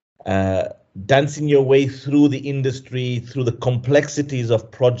dancing your way through the industry, through the complexities of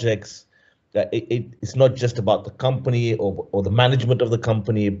projects. It's not just about the company or the management of the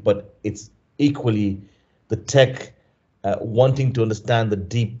company, but it's equally the tech wanting to understand the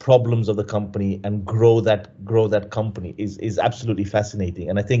deep problems of the company and grow that company is absolutely fascinating.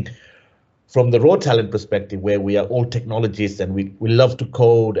 And I think from the raw talent perspective, where we are all technologists and we love to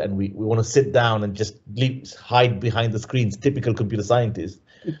code and we want to sit down and just hide behind the screens, typical computer scientists,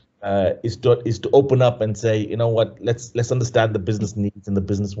 is to open up and say, you know what, let's understand the business needs and the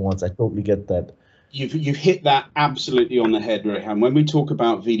business wants. I totally get that. You've hit that absolutely on the head, Rehan. When we talk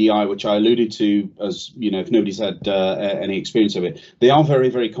about VDI, which I alluded to, as if nobody's had any experience of it, they are very,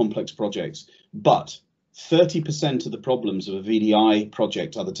 very complex projects. But 30% of the problems of a VDI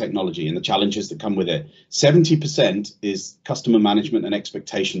project are the technology and the challenges that come with it. 70% is customer management and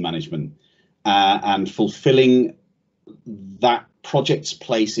expectation management, and fulfilling that project's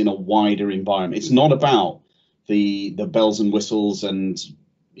place in a wider environment. It's not about the bells and whistles and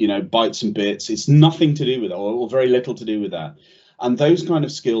bytes and bits. It's nothing to do with that, or very little to do with that. And those kind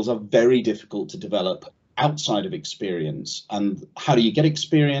of skills are very difficult to develop outside of experience. And how do you get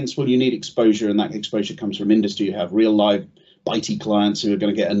experience? Well, you need exposure, and that exposure comes from industry. You have real live bitey clients who are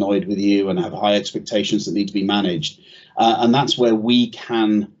going to get annoyed with you and have high expectations that need to be managed. And that's where we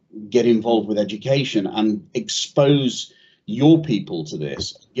can get involved with education and expose your people to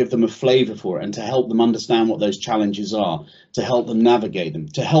this, give them a flavor for it, and to help them understand what those challenges are, to help them navigate them,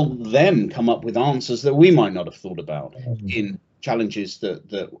 to help them come up with answers that we might not have thought about in challenges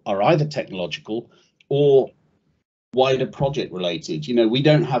that are either technological or wider project related. We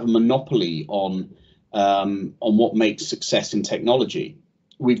don't have a monopoly on what makes success in technology.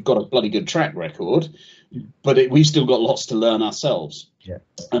 We've got a bloody good track record, but we've still got lots to learn ourselves. Yeah.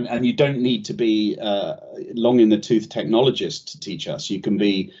 And you don't need to be long in the tooth technologist to teach us. You can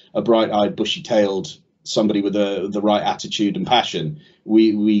be a bright-eyed, bushy-tailed somebody with the right attitude and passion.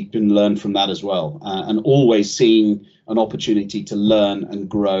 We can learn from that as well, and always seeing an opportunity to learn and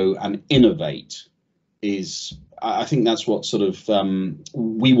grow and innovate is, I think that's what sort of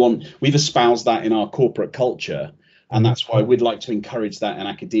we want. We've espoused that in our corporate culture. And that's why we'd like to encourage that in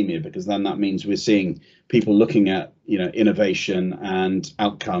academia, because then that means we're seeing people looking at, innovation and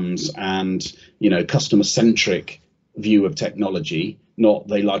outcomes and, customer-centric view of technology, not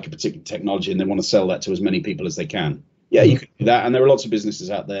they like a particular technology and they want to sell that to as many people as they can. Yeah, you can do that. And there are lots of businesses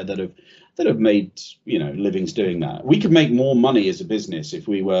out there that have made, livings doing that. We could make more money as a business if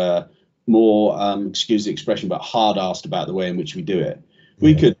we were more, excuse the expression, but hard-assed about the way in which we do it.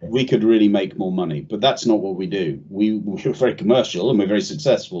 We could really make more money, but that's not what we do. We're very commercial and we're very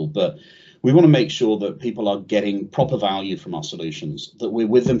successful, but we want to make sure that people are getting proper value from our solutions, that we're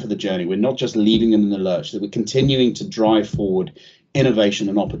with them for the journey. We're not just leaving them in the lurch, that we're continuing to drive forward innovation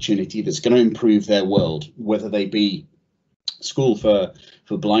and opportunity that's going to improve their world, whether they be school for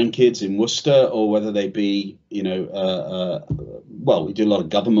blind kids in Worcester, or whether they be, well, we do a lot of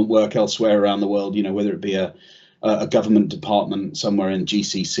government work elsewhere around the world, whether it be a government department somewhere in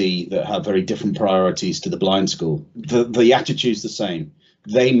GCC that have very different priorities to the blind school. The attitude's the same.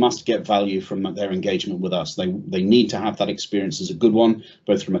 They must get value from their engagement with us. They need to have that experience as a good one,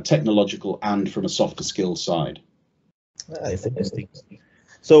 both from a technological and from a softer skills side. It's interesting.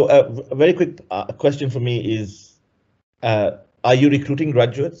 So a very quick question for me is, are you recruiting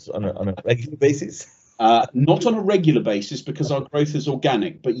graduates on a regular basis? Not on a regular basis, because our growth is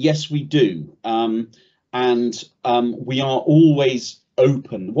organic, but yes, we do. And we are always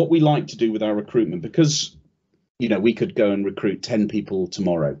open. What we like to do with our recruitment, because we could go and recruit 10 people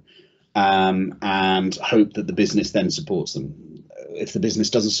tomorrow and hope that the business then supports them. If the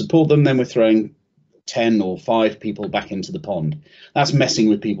business doesn't support them, then we're throwing 10 or 5 people back into the pond. That's messing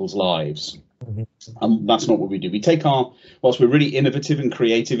with people's lives. That's not what we do. We take whilst we're really innovative and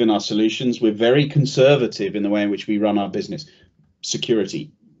creative in our solutions, we're very conservative in the way in which we run our business.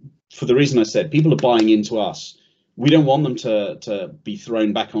 Security, for the reason I said, people are buying into us. We don't want them to be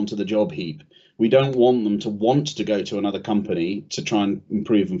thrown back onto the job heap. We don't want them to want to go to another company to try and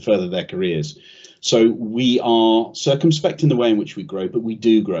improve and further their careers. So we are circumspect in the way in which we grow, but we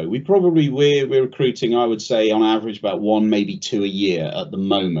do grow. We're recruiting, I would say, on average about 1, maybe 2 a year at the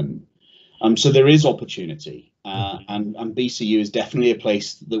moment. So there is opportunity, and BCU is definitely a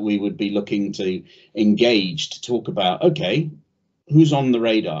place that we would be looking to engage to talk about, okay, who's on the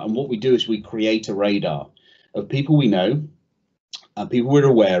radar? And what we do is we create a radar of people we know, people we're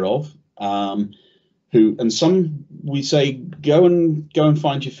aware of, who, and some we say, go and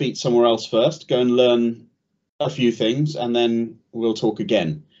find your feet somewhere else first, go and learn a few things, and then we'll talk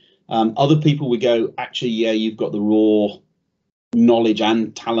again. Other people we go, actually, yeah, you've got the raw knowledge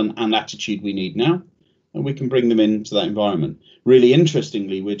and talent and attitude we need now, and we can bring them into that environment. Really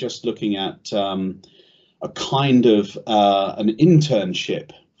interestingly, we're just looking at a kind of an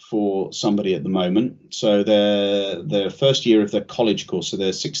internship for somebody at the moment. So they're first year of their college course, so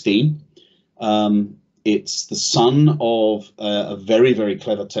they're 16. It's the son of a very, very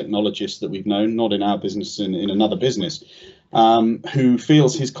clever technologist that we've known, not in our business, in another business, who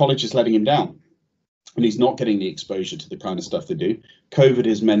feels his college is letting him down. And he's not getting the exposure to the kind of stuff they do. COVID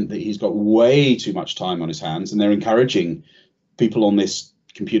has meant that he's got way too much time on his hands, and they're encouraging people on this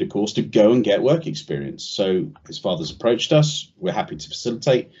computer course to go and get work experience. So his father's approached us. We're happy to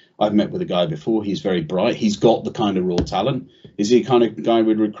facilitate. I've met with a guy before. He's very bright. He's got the kind of raw talent. Is he the kind of guy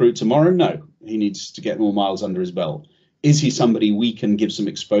we'd recruit tomorrow? No, he needs to get more miles under his belt. Is he somebody we can give some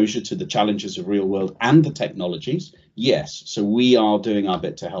exposure to the challenges of real world and the technologies? Yes. So we are doing our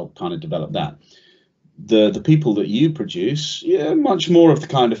bit to help kind of develop that. The people that you produce, yeah, much more of the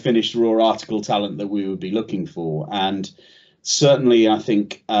kind of finished raw article talent that we would be looking for. And certainly, I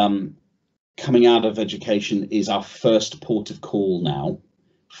think coming out of education is our first port of call now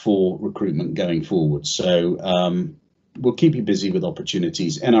for recruitment going forward. So we'll keep you busy with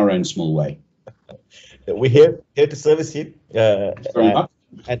opportunities in our own small way. We're here to service you Very much.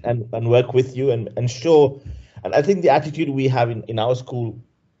 And work with you and show. And I think the attitude we have in our school,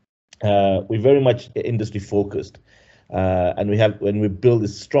 we're very much industry focused, and when we build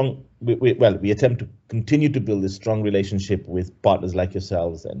this strong, we attempt to continue to build this strong relationship with partners like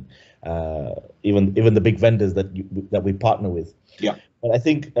yourselves and even the big vendors that we partner with. Yeah. But I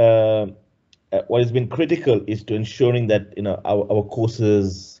think what has been critical is to ensuring that our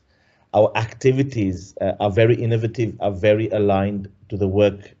courses, our activities are very innovative, are very aligned to the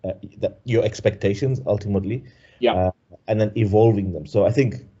work, your expectations ultimately. Yeah. And then evolving them. So I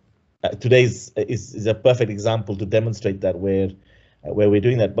think today's is a perfect example to demonstrate that where we're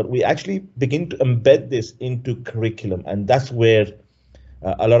doing that, but we actually begin to embed this into curriculum, and that's where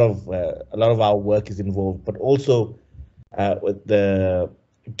a lot of our work is involved. But also with the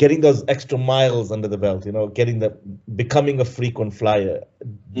getting those extra miles under the belt, becoming a frequent flyer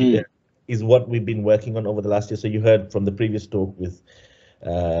is what we've been working on over the last year. So you heard from the previous talk with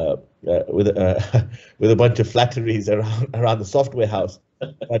a bunch of flatteries around the software house.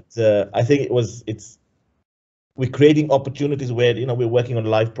 But I think we're creating opportunities where we're working on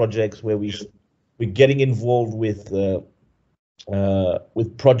live projects where we're getting involved with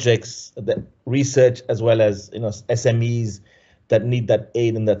projects, that research, as well as SMEs that need that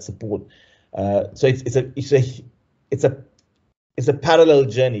aid and that support. So it's a parallel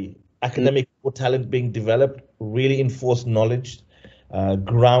journey. Academic talent being developed, really enforced knowledge,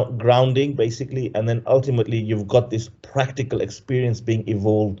 grounding basically, and then ultimately you've got this practical experience being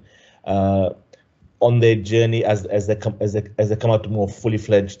evolved on their journey as they come out to more fully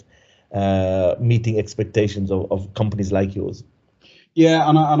fledged meeting expectations of companies like yours. Yeah,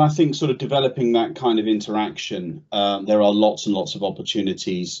 and I think sort of developing that kind of interaction, there are lots and lots of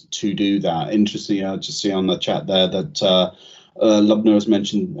opportunities to do that. Interestingly, I just see on the chat there that Lubna has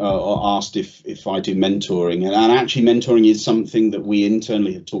mentioned or asked if I do mentoring, and actually mentoring is something that we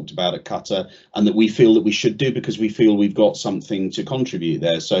internally have talked about at Qatar and that we feel that we should do because we feel we've got something to contribute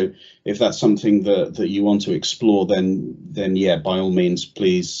there. So if that's something that you want to explore, then yeah, by all means,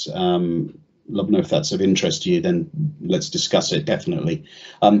 please let me know if that's of interest to you, then let's discuss it, definitely.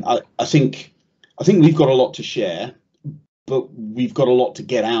 I think we've got a lot to share, but we've got a lot to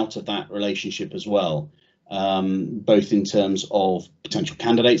get out of that relationship as well. Both in terms of potential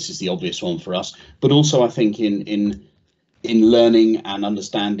candidates is the obvious one for us, but also I think in learning and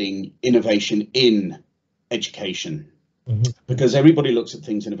understanding innovation in education, because everybody looks at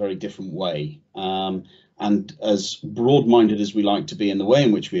things in a very different way. And as broad-minded as we like to be in the way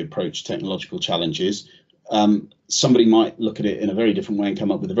in which we approach technological challenges, somebody might look at it in a very different way and come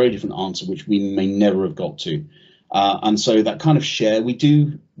up with a very different answer, which we may never have got to. And so that kind of share, we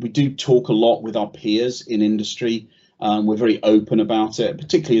do do talk a lot with our peers in industry. We're very open about it,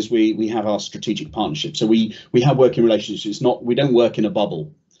 particularly as we have our strategic partnerships. So we have working relationships. We don't work in a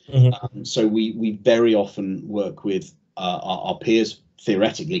bubble. So we very often work with our peers,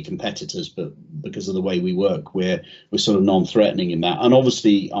 theoretically competitors, but because of the way we work, we're sort of non-threatening in that. And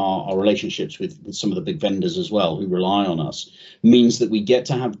obviously our relationships with some of the big vendors as well, who rely on us, means that we get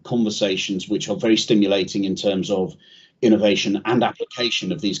to have conversations which are very stimulating in terms of innovation and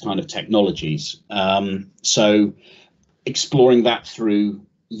application of these kind of technologies. So exploring that through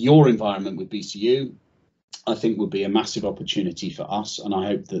your environment with BCU, I think would be a massive opportunity for us, and I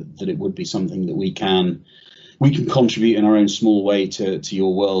hope that it would be something that we can contribute in our own small way to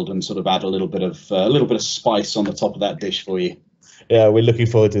your world and sort of add a little bit of spice on the top of that dish for you. Yeah, we're looking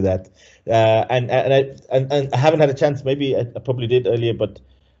forward to that. And I haven't had a chance. Maybe I probably did earlier, but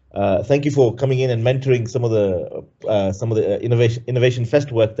thank you for coming in and mentoring some of the innovation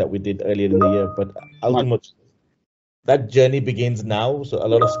fest work that we did earlier in the year. But ultimately, that journey begins now. So a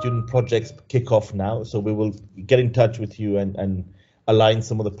lot of student projects kick off now. So we will get in touch with you and align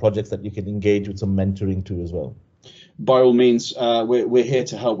some of the projects that you can engage with some mentoring to as well. By all means, we're here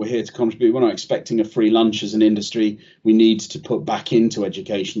to help. We're here to contribute. We're not expecting a free lunch as an industry. We need to put back into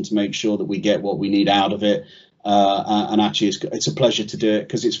education to make sure that we get what we need out of it. And actually, it's a pleasure to do it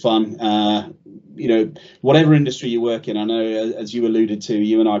because it's fun. You know, whatever industry you work in, I know, as you alluded to,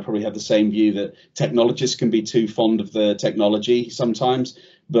 you and I probably have the same view that technologists can be too fond of the technology sometimes.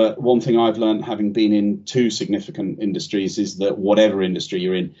 But one thing I've learned, having been in 2 significant industries, is that whatever industry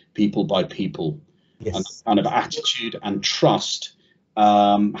you're in, people by people. Yes. And kind of attitude and trust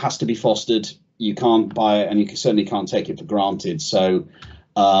has to be fostered. You can't buy it, and you certainly can't take it for granted. So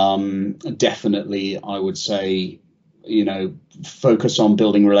definitely, I would say, you know, focus on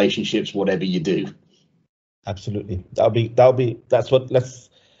building relationships, whatever you do. Absolutely, that's what let's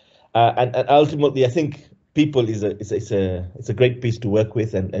and ultimately, I think people is a great piece to work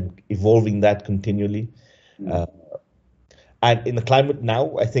with and evolving that continually. And in the climate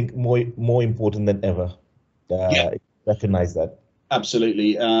now, I think more important than ever. Recognize that.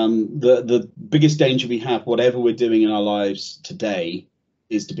 Absolutely. The biggest danger we have, whatever we're doing in our lives today,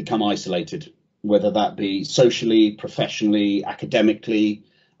 is to become isolated, whether that be socially, professionally, academically.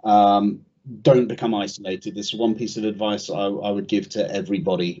 Don't become isolated. This is one piece of advice I would give to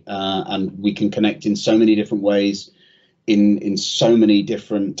everybody. And we can connect in so many different ways, in so many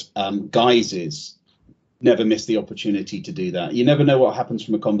different guises. Never miss the opportunity to do that. You never know what happens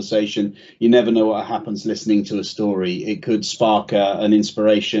from a conversation. You never know what happens listening to a story. It could spark an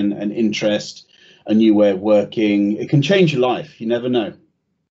inspiration, an interest, a new way of working. It can change your life. You never know.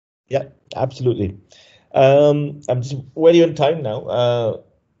 Yeah, absolutely. I'm just very on time now.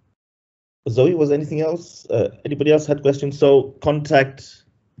 Zoe, was anything else? Anybody else had questions? So contact.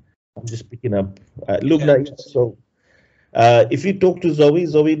 I'm just picking up. Lubna. Yeah. So if you talk to Zoe,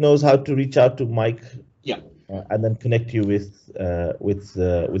 Zoe knows how to reach out to Mike. Yeah. And then connect you with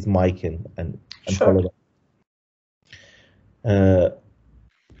Mike and Sure. follow that.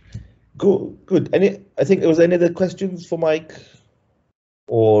 Good. I think there was any other questions for Mike,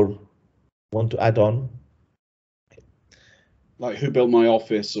 or want to add on? Like who built my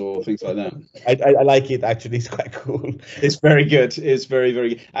office or things like that. I like it, actually. It's quite cool. It's very good. It's very, very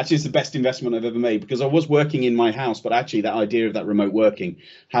good. Actually, it's the best investment I've ever made, because I was working in my house, but actually that idea of that remote working,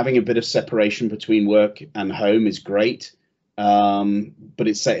 having a bit of separation between work and home is great. But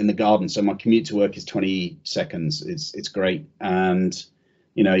it's set in the garden, so my commute to work is 20 seconds. It's great. And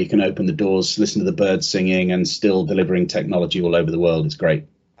you know, you can open the doors, listen to the birds singing, and still delivering technology all over the world. It's great.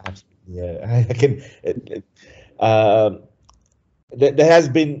 Absolutely. Yeah, I can. There has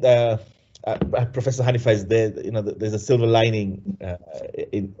been Professor Hanifa is there. You know, there's a silver lining.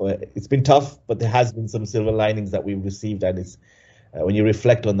 It's been tough, but there has been some silver linings that we've received, and it's when you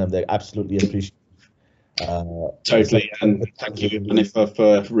reflect on them, they're absolutely appreciated. Totally, and thank you, Hanifa,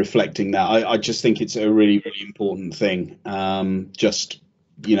 for reflecting that. I just think it's a really, really important thing. Just,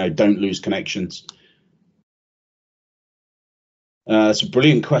 you know, don't lose connections. It's a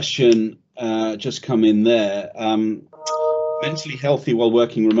brilliant question. Just come in there. Mentally healthy while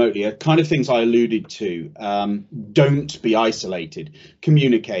working remotely are kind of things I alluded to. Don't be isolated.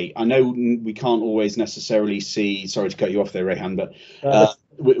 Communicate. I know we can't always necessarily see, sorry to cut you off there, Rehan, but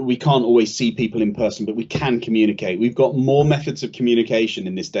we can't always see people in person, but we can communicate. We've got more methods of communication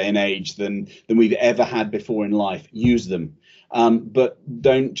in this day and age than we've ever had before in life. Use them. But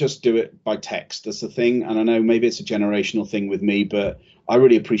don't just do it by text. That's the thing. And I know maybe it's a generational thing with me, but I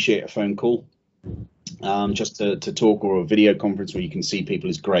really appreciate a phone call. Just to talk, or a video conference where you can see people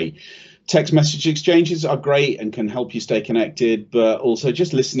is great. Text message exchanges are great and can help you stay connected, but also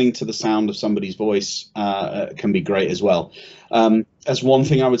just listening to the sound of somebody's voice can be great as well. As one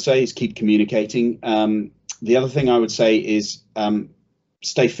thing I would say is keep communicating. The other thing I would say is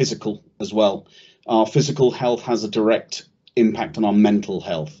stay physical as well. Our physical health has a direct impact on our mental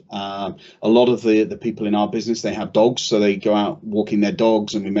health. A lot of the people in our business, they have dogs, so they go out walking their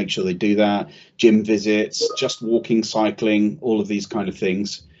dogs, and we make sure they do that. Gym visits, just walking, cycling, all of these kind of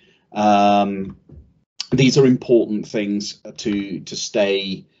things. These are important things to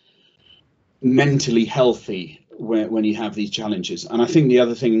stay mentally healthy when you have these challenges. And I think the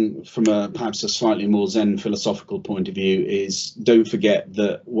other thing, from perhaps a slightly more Zen philosophical point of view, is don't forget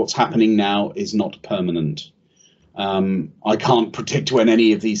that what's happening now is not permanent. I can't predict when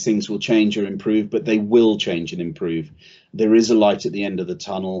any of these things will change or improve, but they will change and improve. There is a light at the end of the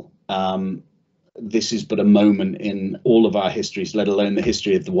tunnel. This is but a moment in all of our histories, let alone the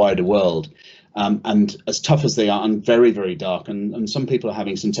history of the wider world. And as tough as they are, and very, very dark, and some people are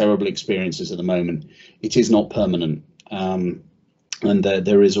having some terrible experiences at the moment, it is not permanent. And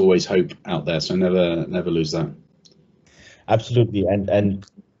there is always hope out there, so never lose that. Absolutely. And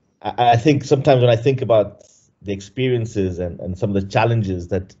I think sometimes when I think about the experiences and some of the challenges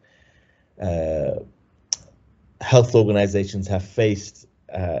that health organizations have faced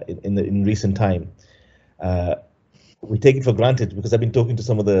in recent time, we take it for granted, because I've been talking to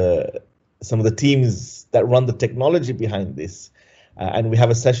some of the teams that run the technology behind this, and we have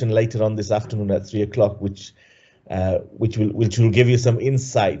a session later on this afternoon at 3 o'clock, which will give you some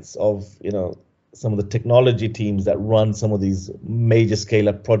insights of some of the technology teams that run some of these major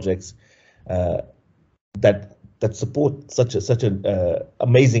scale-up projects that support such an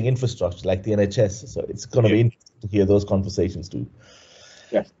amazing infrastructure like the NHS. So it's going to be interesting to hear those conversations too.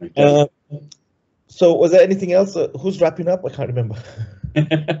 Yeah. So was there anything else? Who's wrapping up? I can't remember.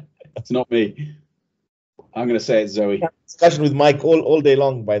 It's not me. I'm going to say it's Zoe. Discussion with Mike all day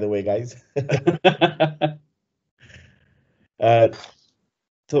long, by the way, guys.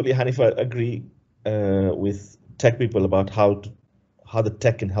 Totally, Hanifa, agree with tech people about how the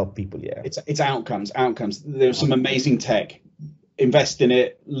tech can help people. Yeah, it's outcomes. There's some amazing tech. Invest in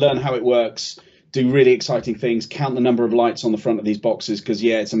it, learn how it works, do really exciting things, count the number of lights on the front of these boxes, because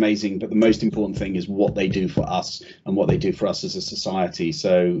it's amazing, but the most important thing is what they do for us and what they do for us as a society.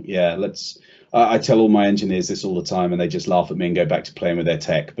 So yeah, let's I tell all my engineers this all the time, and they just laugh at me and go back to playing with their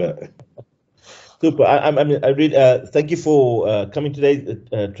tech. But super. I really thank you for coming today,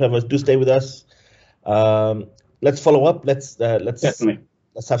 Trevor. Do stay with us. Let's follow up. Let's definitely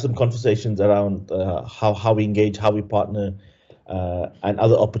have some conversations around how we engage, how we partner, and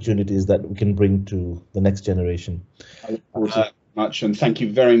other opportunities that we can bring to the next generation. I look forward to that much, and thank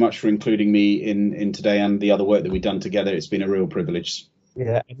you very much for including me in today and the other work that we've done together. It's been a real privilege.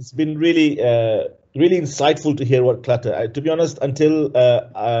 Yeah, it's been really insightful to hear what Clutter. To be honest, until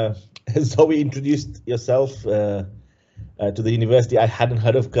Zoe introduced yourself to the university, I hadn't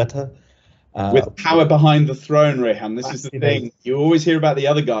heard of Clutter. With power behind the throne, Rehan. This is the thing. You always hear about the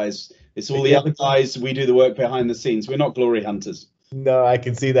other guys. It's all the other guys. We do the work behind the scenes. We're not glory hunters. No, I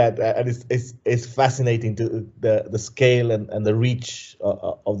can see that, and it's fascinating to the scale and the reach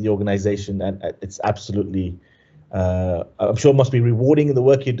of the organization, and it's absolutely. I'm sure it must be rewarding in the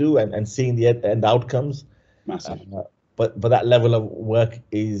work you do and seeing the end outcomes. Massive. But that level of work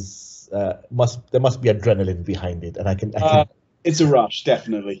is there must be adrenaline behind it, and I can it's a rush,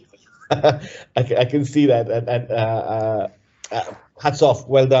 definitely. I can see that, and hats off,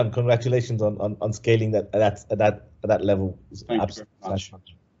 well done, congratulations on scaling that at that level. Thank you very much.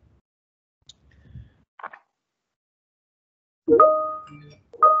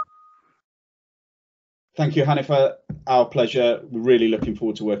 Thank you, Hanifa. Our pleasure. We're really looking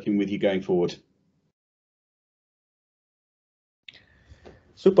forward to working with you going forward.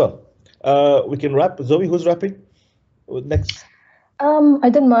 Super. We can wrap. Zoe, who's wrapping? Next. I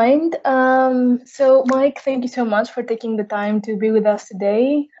don't mind. So, Mike, thank you so much for taking the time to be with us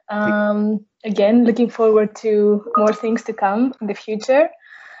today. Again, looking forward to more things to come in the future.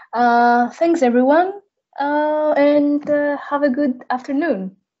 Thanks, everyone, and have a good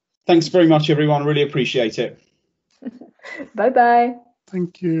afternoon. Thanks very much, everyone. Really appreciate it. Bye-bye.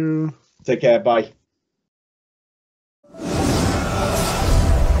 Thank you. Take care. Bye.